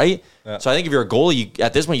corner, right? Yeah. So I think if you're a goalie,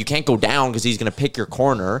 at this point you can't go down because he's going to pick your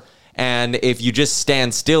corner. And if you just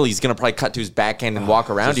stand still, he's going to probably cut to his backhand and walk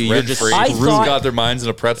around you. You're just got their minds in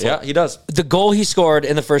a pretzel. Yeah, he does. The goal he scored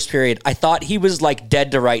in the first period, I thought he was like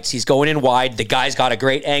dead to rights. He's going in wide. The guy's got a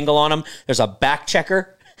great angle on him. There's a back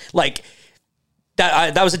checker. Like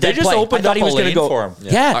that was a dead They just play. opened I thought up he was a going to lane go for him.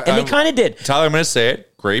 Yeah, and they kind of did. Tyler, I'm going to say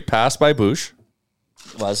it. Great pass by Bush.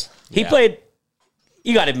 He played.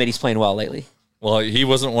 You got to admit he's playing well lately. Well, he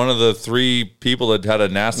wasn't one of the 3 people that had a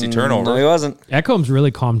nasty turnover. No, he wasn't. Ekholm's really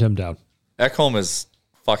calmed him down. Ekholm is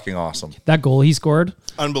fucking awesome. That goal he scored,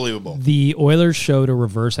 unbelievable. The Oilers showed a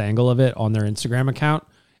reverse angle of it on their Instagram account,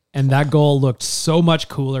 and that goal looked so much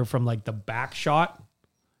cooler from like the back shot.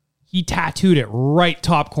 He tattooed it right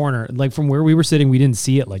top corner. Like from where we were sitting, we didn't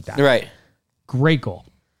see it like that. Right. Great goal.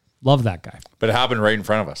 Love that guy. But it happened right in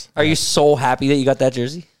front of us. Are you so happy that you got that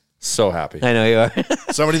jersey? So happy. I know you are.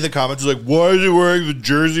 Somebody in the comments was like, "Why is he wearing the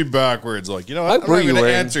jersey backwards?" Like, you know what? I'm not going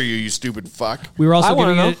to answer you, you stupid fuck. We were also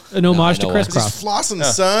giving it an homage to Crisscross. He's flossing,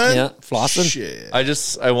 son. Yeah, flossing. Shit.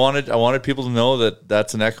 I wanted people to know that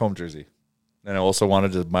that's an Ekholm jersey, and I also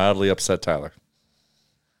wanted to mildly upset Tyler.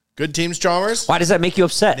 Good teams, Chalmers. Why does that make you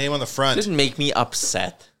upset? Name on the front. It didn't make me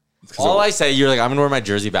upset. All I say, you're like, I'm gonna wear my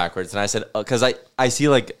jersey backwards, and I said, because I see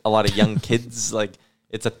like a lot of young kids like.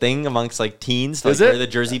 It's a thing amongst like teens to like, wear the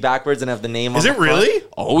jersey backwards and have the name on Is the it really?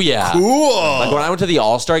 front. Oh, yeah. Cool. Like when I went to the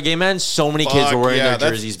All-Star game, man, so many kids were wearing their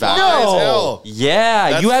jerseys backwards. No. Yeah.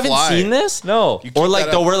 That's you haven't fly. seen this? No. Or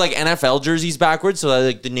like they'll wear like NFL jerseys backwards so that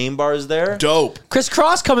like the name bar is there. Dope.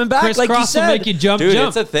 Crisscross coming back, like you Crisscross said. will make you jump. Dude,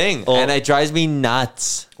 it's a thing. And it drives me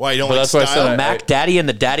nuts. Why, you don't But like that's why I style? said Mac Daddy and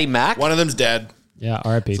the Daddy Mac. One of them's dead. Yeah,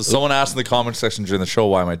 RIP. So someone asked in the comment section during the show,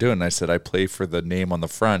 "Why am I doing?" And I said, "I play for the name on the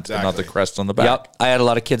front and not the crest on the back." Yep, I had a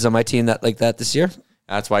lot of kids on my team that like that this year.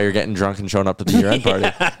 That's why you're getting drunk and showing up to the year-end party.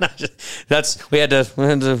 We had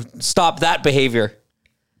to stop that behavior.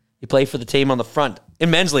 You play for the team on the front.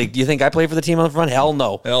 In men's league, do you think I play for the team on the front? Hell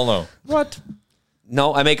no. Hell no. What?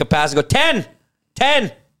 No, I make a pass and go 10.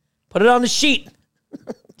 Put it on the sheet.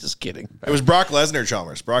 Just kidding. It was Brock Lesnar,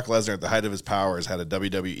 Chalmers. Brock Lesnar, at the height of his powers, had a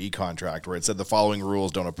WWE contract where it said the following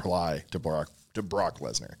rules don't apply to Brock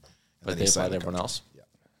Lesnar. But they apply to everyone else.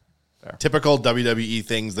 Yeah. Typical WWE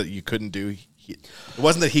things that you couldn't do. It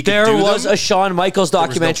wasn't that he could There do was them. a Shawn Michaels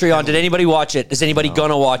documentary on. Did anybody watch it? Is anybody going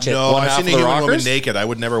to watch it? No, One I've half seen a of the human woman Rockers? naked. I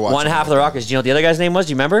would never watch One it. half of the Rockers. Do you know what the other guy's name was?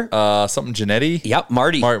 Do you remember? Something Jannetty? Yep,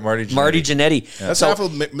 Marty. Marty Jannetty. Marty Jannetty. That's So half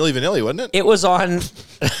of Milli Vanilli, wasn't it? it was on...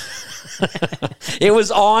 It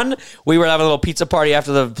was on. We were having a little pizza party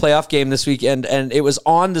after the playoff game this weekend, and it was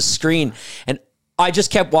on the screen. And I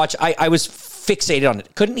just kept watching. I was fixated on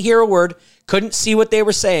it. Couldn't hear a word. Couldn't see what they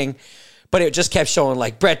were saying. But it just kept showing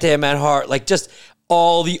like Bret the Man Hart, like just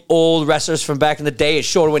all the old wrestlers from back in the day. It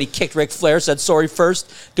showed when he kicked Ric Flair, said sorry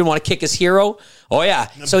first, didn't want to kick his hero. Oh yeah,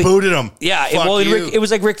 so he booted him. Yeah, Fuck you. it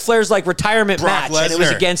was like Ric Flair's like retirement Brock match, and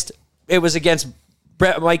it was against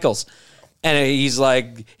Bret Michaels. And he's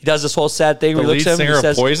like, he does this whole sad thing. The where he looks lead at him and singer he of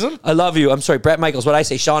says, Poison? I love you. I'm sorry, Bret Michaels. What did I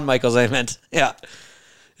say? Shawn Michaels, I meant. Yeah.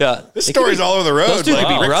 This story's all over the road. Those two could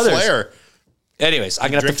be Ric brothers. Flair. Anyways, I'm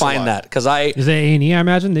going to have to drinks a lot. find that because I... Is it A&E, I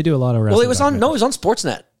imagine? They do a lot of wrestling. Well, it was on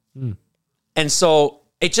Sportsnet. And so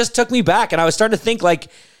it just took me back. And I was starting to think like,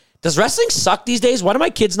 does wrestling suck these days? Why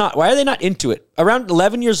are they not into it? Around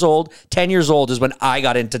 11 years old, 10 years old is when I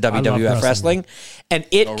got into WWF wrestling. And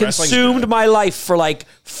it consumed my life for like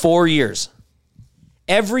 4 years.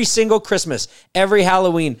 Every single Christmas, every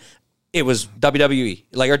Halloween, it was WWE,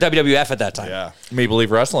 or WWF at that time. Yeah. Maple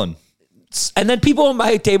Leaf Wrestling. And then people on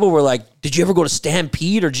my table were like, did you ever go to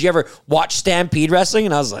Stampede or did you ever watch Stampede Wrestling?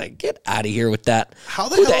 And I was like, get out of here with that. How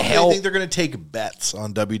the Who hell do they think they're going to take bets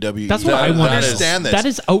on WWE? That's what I want to understand this. That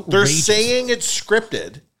is They're outrageous. saying it's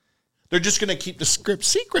scripted. They're just going to keep the script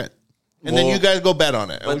secret. And then you guys go bet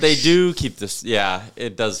on it. But they do keep this. Yeah,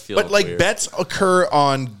 it does feel But like weird. bets occur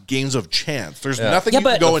on games of chance. There's nothing Yeah, you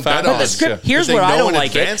can go and bet on. the script, here's They where I know don't in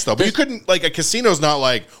like advance, it. though. But you couldn't, like, a casino's not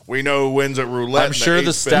like, we know who wins at roulette. I'm and sure the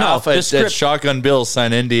eighth spin. staff No, the at script- Shotgun Bill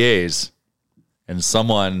signed NDAs, and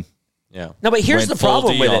someone Yeah. No, but here's went the full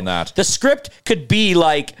problem D with on it. that. The script could be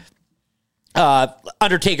like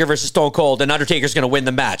Undertaker versus Stone Cold, and Undertaker's going to win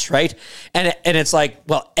the match, right? And it's like,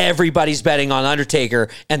 well, everybody's betting on Undertaker,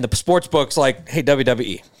 and the sports book's like, hey,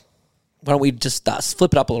 WWE, why don't we just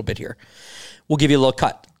flip it up a little bit here? We'll give you a little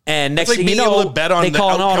cut. And next It's like thing you being know, able to bet on they the call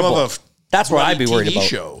an outcome audible. of a That's what I'd be worried TV about.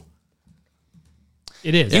 show.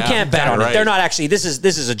 It is. You can't bet on it. right. They're not actually. This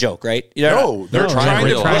is a joke, right? You know, No, they're No, trying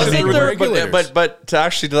they're to trying to pressure make the it regulators. but to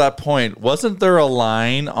actually to that point, wasn't there a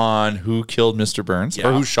line on who killed Mr. Burns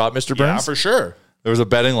or who shot Mr. Yeah, Burns? for sure. There was a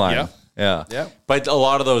betting line. Yeah. Yeah. Yeah. But a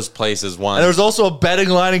lot of those places won. And there was also a betting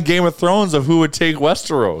line in Game of Thrones of who would take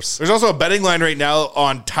Westeros. There's also a betting line right now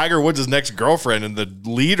on Tiger Woods' next girlfriend, and the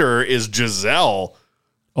leader is Giselle.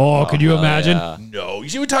 Oh, could you imagine? yeah. No. You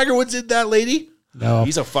see what Tiger Woods did to that lady? No.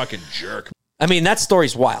 He's a fucking jerk. I mean, that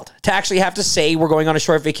story's wild. To actually have to say we're going on a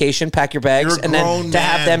short vacation, pack your bags, You're a and then grown to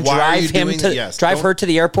have man. them Why are you drive him doing to that? Yes, drive don't- her to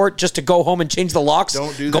the airport just to go home and change the locks,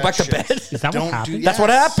 Don't do go that back to shit. bed. Is that what happened? That's what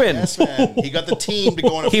happened. Yes, man. He got the team to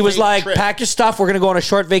go on a He was fake like, trip. pack your stuff. We're going to go on a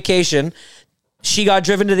short vacation. She got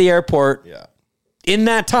driven to the airport. Yeah. In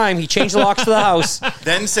that time, he changed the locks to the house.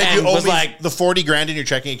 Then said And you owe was me like- the $40,000 in your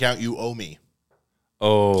checking account. You owe me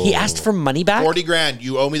Oh. He asked for money back? $40,000.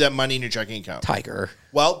 You owe me that money in your checking account. Tiger,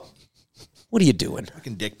 Well, what are you doing?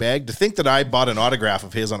 fucking dickbag. To think that I bought an autograph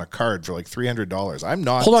of his on a card for like $300. I'm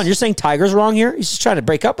not. Hold on, you're saying Tiger's wrong here? He's just trying to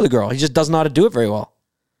break up with a girl. He just doesn't know how to do it very well.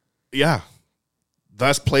 Yeah.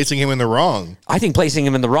 thus placing him in the wrong. I think placing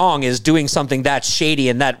him in the wrong is doing something that's shady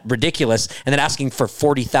and that ridiculous and then asking for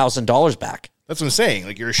 $40,000 back. That's what I'm saying.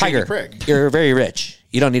 Like, you're a shady Tiger, prick. you're very rich.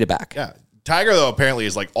 You don't need it back. Yeah. Tiger, though, apparently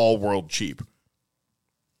is like all world cheap.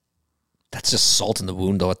 That's just salt in the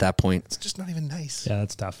wound, though, at that point. It's just not even nice. Yeah,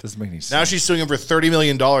 that's tough. Doesn't make any sense. Now she's suing him for $30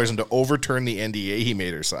 million and to overturn the NDA he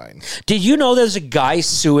made her sign. Did you know there's a guy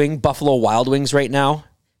suing Buffalo Wild Wings right now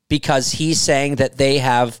because he's saying that they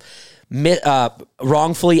have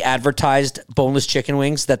wrongfully advertised boneless chicken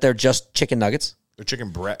wings, that they're just chicken nuggets? They're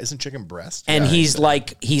chicken breast. Isn't chicken breast? And Yeah,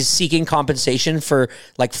 he's seeking compensation for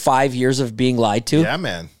like 5 years of being lied to. Yeah,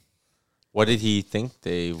 man. What did he think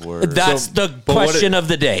they were? That's the question of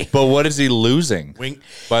the day. But what is he losing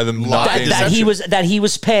by them not being that he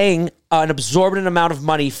was paying an absorbent amount of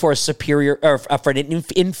money for a superior or for an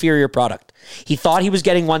inferior product. He thought he was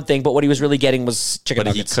getting one thing, but what he was really getting was chicken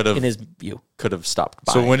nuggets. In his view, could have stopped.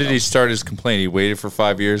 So when did he start his complaint? He waited for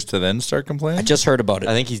 5 years to then start complaining? I just heard about it.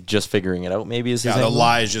 I think he's just figuring it out. Maybe is his the angle.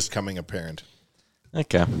 lie is just coming apparent.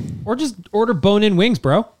 Okay. Or just order bone-in wings,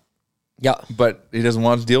 bro. Yeah, but he doesn't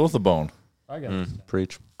want to deal with the bone. I got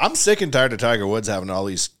preach. I'm sick and tired of Tiger Woods having all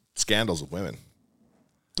these scandals with women.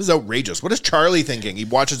 This is outrageous. What is Charlie thinking? He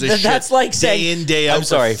watches this That's shit like day saying, in, day out, I'm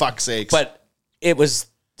sorry, for fuck's sakes. but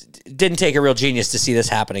didn't take a real genius to see this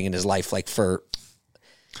happening in his life. Like for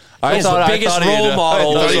his biggest role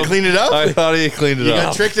model. I thought he cleaned it up? I thought he cleaned it You up.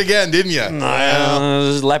 got tricked again, didn't you?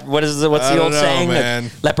 What's the old saying? Man.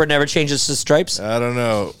 That leopard never changes his stripes. I don't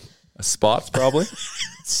know. Spots, probably.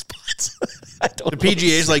 Spots. The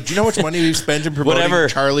PGA's like, do you know how much money we've spent in promoting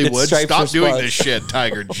Charlie It's Woods? stripes Stop or doing spots. this shit,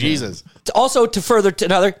 Tiger. Jesus. Also, to further to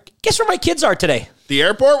another, guess where my kids are today? The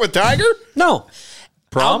airport with Tiger? No.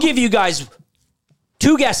 I'll give you guys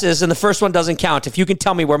 2 guesses, and the first one doesn't count. If you can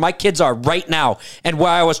tell me where my kids are right now and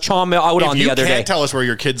where I was chawing out on the other If you day. can't tell us where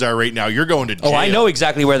your kids are right now, you're going to jail. Oh, I know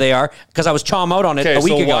exactly where they are because I was chawing out on it a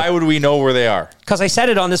week ago. Why would we know where they are? Because I said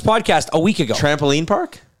it on this podcast a week ago. Trampoline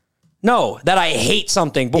park? No, that I hate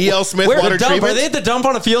something. But E.L. Smith where water the dump? treatment? Are they At the dump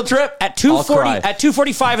on a field trip? at 2:40 at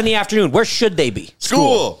 2:45 in the afternoon? Where should they be?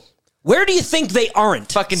 School. Where do you think they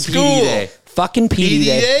aren't? Fucking School. PD day. Fucking PD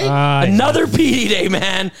day. day? Another PD day,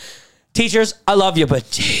 man. Teachers, I love you, but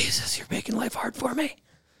Jesus, you're making life hard for me.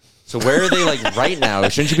 So where are they like right now?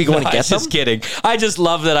 Shouldn't you be going to get them? Just kidding. I just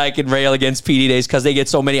love that I can rail against PD days because they get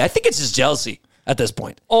so many. I think it's just jealousy at this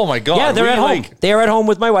point. Oh my God. Yeah, they're at home. They are at home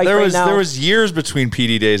with my wife right now. There was years between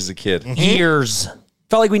PD days as a kid. Years.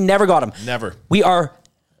 Felt like we never got them. Never. We are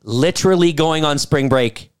literally going on spring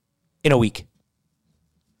break in a week.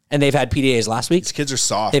 And they've had PDAs last week. These kids are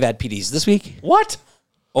soft. They've had PDs this week. What?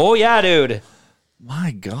 Oh, yeah, dude.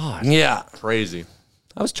 My God. Yeah. Crazy.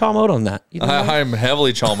 I was chawing out on that. You know that? I'm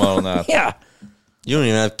heavily chalming on that. Yeah. You don't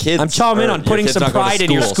even have kids. I'm chawing in Or on your putting kid's some not going to pride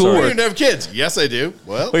in your school, school. You sorry. don't even have kids. Yes, I do.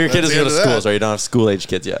 Well, Well, your kid that's doesn't the go to end of school, that. so you don't have school-age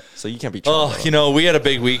kids yet. So you can't be Oh, you know, we had a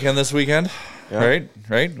big weekend this weekend, right?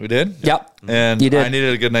 We did. Yep. And You did. I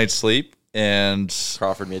needed a good night's sleep, and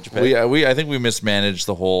Crawford made you pay. I think we mismanaged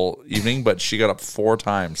the whole evening, but she got up 4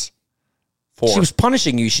 times. 4. She was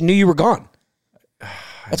punishing you. She knew you were gone.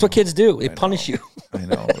 That's what kids do. They punish you. I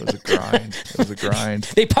know. It was a grind. It was a grind.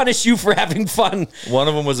 They punish you for having fun. One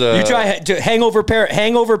of them was a. You try to hangover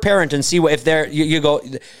parent and see what if they're you go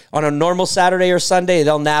on a normal Saturday or Sunday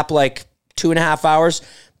they'll nap like 2.5 hours.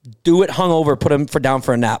 Do it hungover. Put them down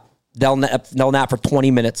for a nap. They'll nap for 20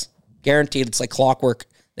 minutes. Guaranteed. It's like clockwork.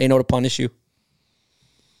 They know to punish you.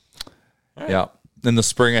 Yeah. Then the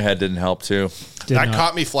spring ahead didn't help too. That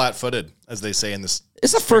caught me flat-footed, as they say in this.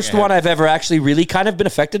 It's the first one I've ever actually really kind of been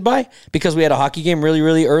affected by because we had a hockey game really,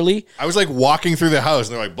 really early. I was like walking through the house,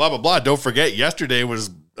 and they're like, blah, blah, blah. Don't forget, yesterday was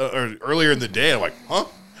or earlier in the day. I'm like, huh?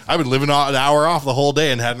 I've been living an hour off the whole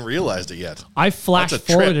day and hadn't realized it yet. I flash That's a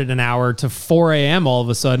trip. forwarded an hour to 4 a.m. all of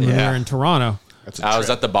a sudden when we Yeah. were in Toronto. I was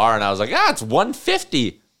at the bar and I was like, it's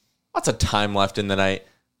 1:50. Lots of time left in the night.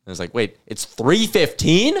 And I was like, wait, it's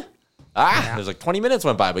 3:15? There's like 20 minutes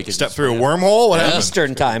went by. We could Step through a wormhole? What happened?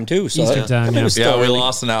 Eastern time too. So Eastern time, yeah. Yeah, we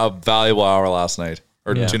lost a valuable hour last night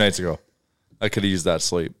or Yeah. 2 nights ago. I could have used that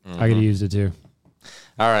sleep. I could have used it too.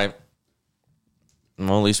 All right.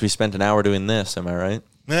 Well, at least we spent an hour doing this. Am I right?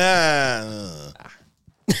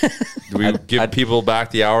 Do we give people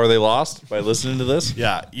back the hour they lost by listening to this?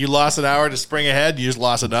 Yeah, you lost an hour to spring ahead. You just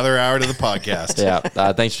lost another hour to the podcast. Yeah.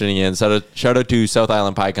 Thanks for tuning in. Shout out to South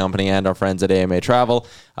Island Pie Company and our friends at AMA Travel.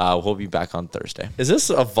 We'll be back on Thursday. Is this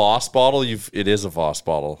a Voss bottle? It is a Voss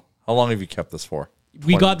bottle. How long have you kept this for?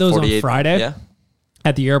 We got those on 48 Friday Yeah.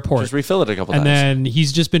 at the airport. Just refill it a couple And times. then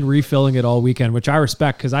he's just been refilling it all weekend, which I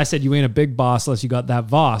respect because I said you ain't a big boss unless you got that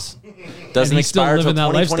Voss. Doesn't and he's still expire until living that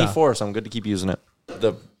lifestyle. 2024, so I'm good to keep using it.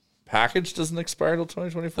 The package doesn't expire till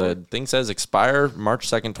 2024? The thing says expire March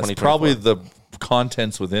 2nd, 2024. That's probably the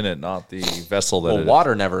contents within it, not the vessel that well,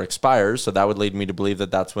 water never expires, so that would lead me to believe that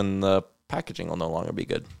that's when the packaging will no longer be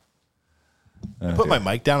good. I put my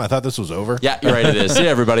mic down. I thought this was over. Yeah, you're right. It is. See you,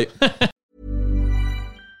 everybody.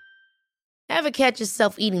 Ever catch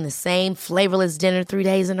yourself eating the same flavorless dinner 3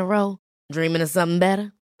 days in a row? Dreaming of something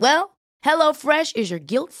better? Well, HelloFresh is your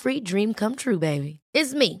guilt-free dream come true, baby.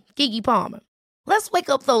 It's me, Keke Palmer. Let's wake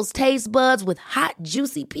up those taste buds with hot,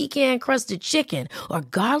 juicy pecan-crusted chicken or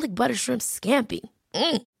garlic butter shrimp scampi.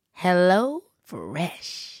 Hello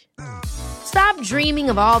Fresh. Stop dreaming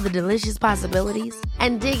of all the delicious possibilities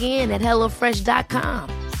and dig in at HelloFresh.com.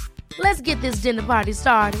 Let's get this dinner party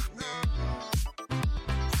started.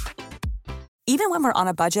 Even when we're on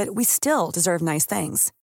a budget, we still deserve nice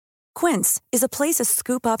things. Quince is a place to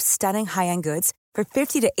scoop up stunning high-end goods for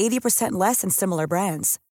 50 to 80% less than similar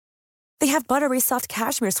brands. They have buttery soft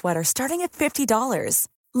cashmere sweaters starting at $50,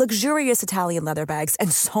 luxurious Italian leather bags,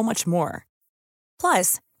 and so much more.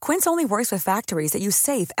 Plus, Quince only works with factories that use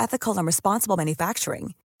safe, ethical, and responsible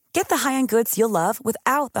manufacturing. Get the high-end goods you'll love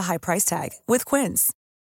without the high price tag with Quince.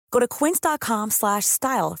 Go to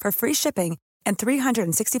quince.com/style for free shipping and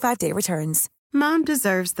 365-day returns. Mom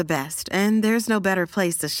deserves the best, and there's no better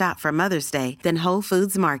place to shop for Mother's Day than Whole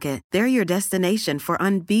Foods Market. They're your destination for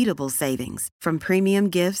unbeatable savings, from premium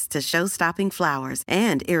gifts to show-stopping flowers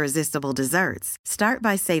and irresistible desserts. Start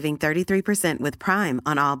by saving 33% with Prime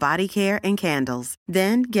on all body care and candles.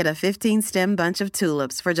 Then get a 15-stem bunch of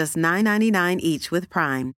tulips for just $9.99 each with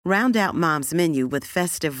Prime. Round out Mom's menu with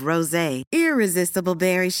festive rosé, irresistible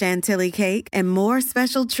berry chantilly cake, and more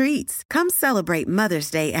special treats. Come celebrate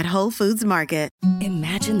Mother's Day at Whole Foods Market.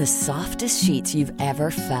 Imagine the softest sheets you've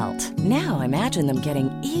ever felt. Now imagine them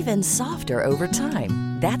getting even softer over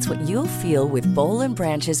time. That's what you'll feel with Boll &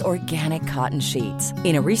 Branch's organic cotton sheets.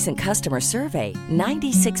 In a recent customer survey,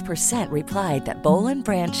 96% replied that Boll &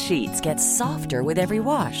 Branch sheets get softer with every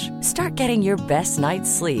wash. Start getting your best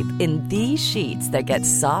night's sleep in these sheets that get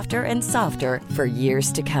softer and softer for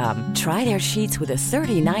years to come. Try their sheets with a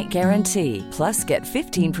 30-night guarantee. Plus, get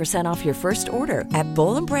 15% off your first order at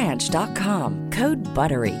bollandbranch.com. Code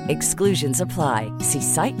BUTTERY. Exclusions apply. See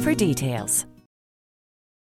site for details.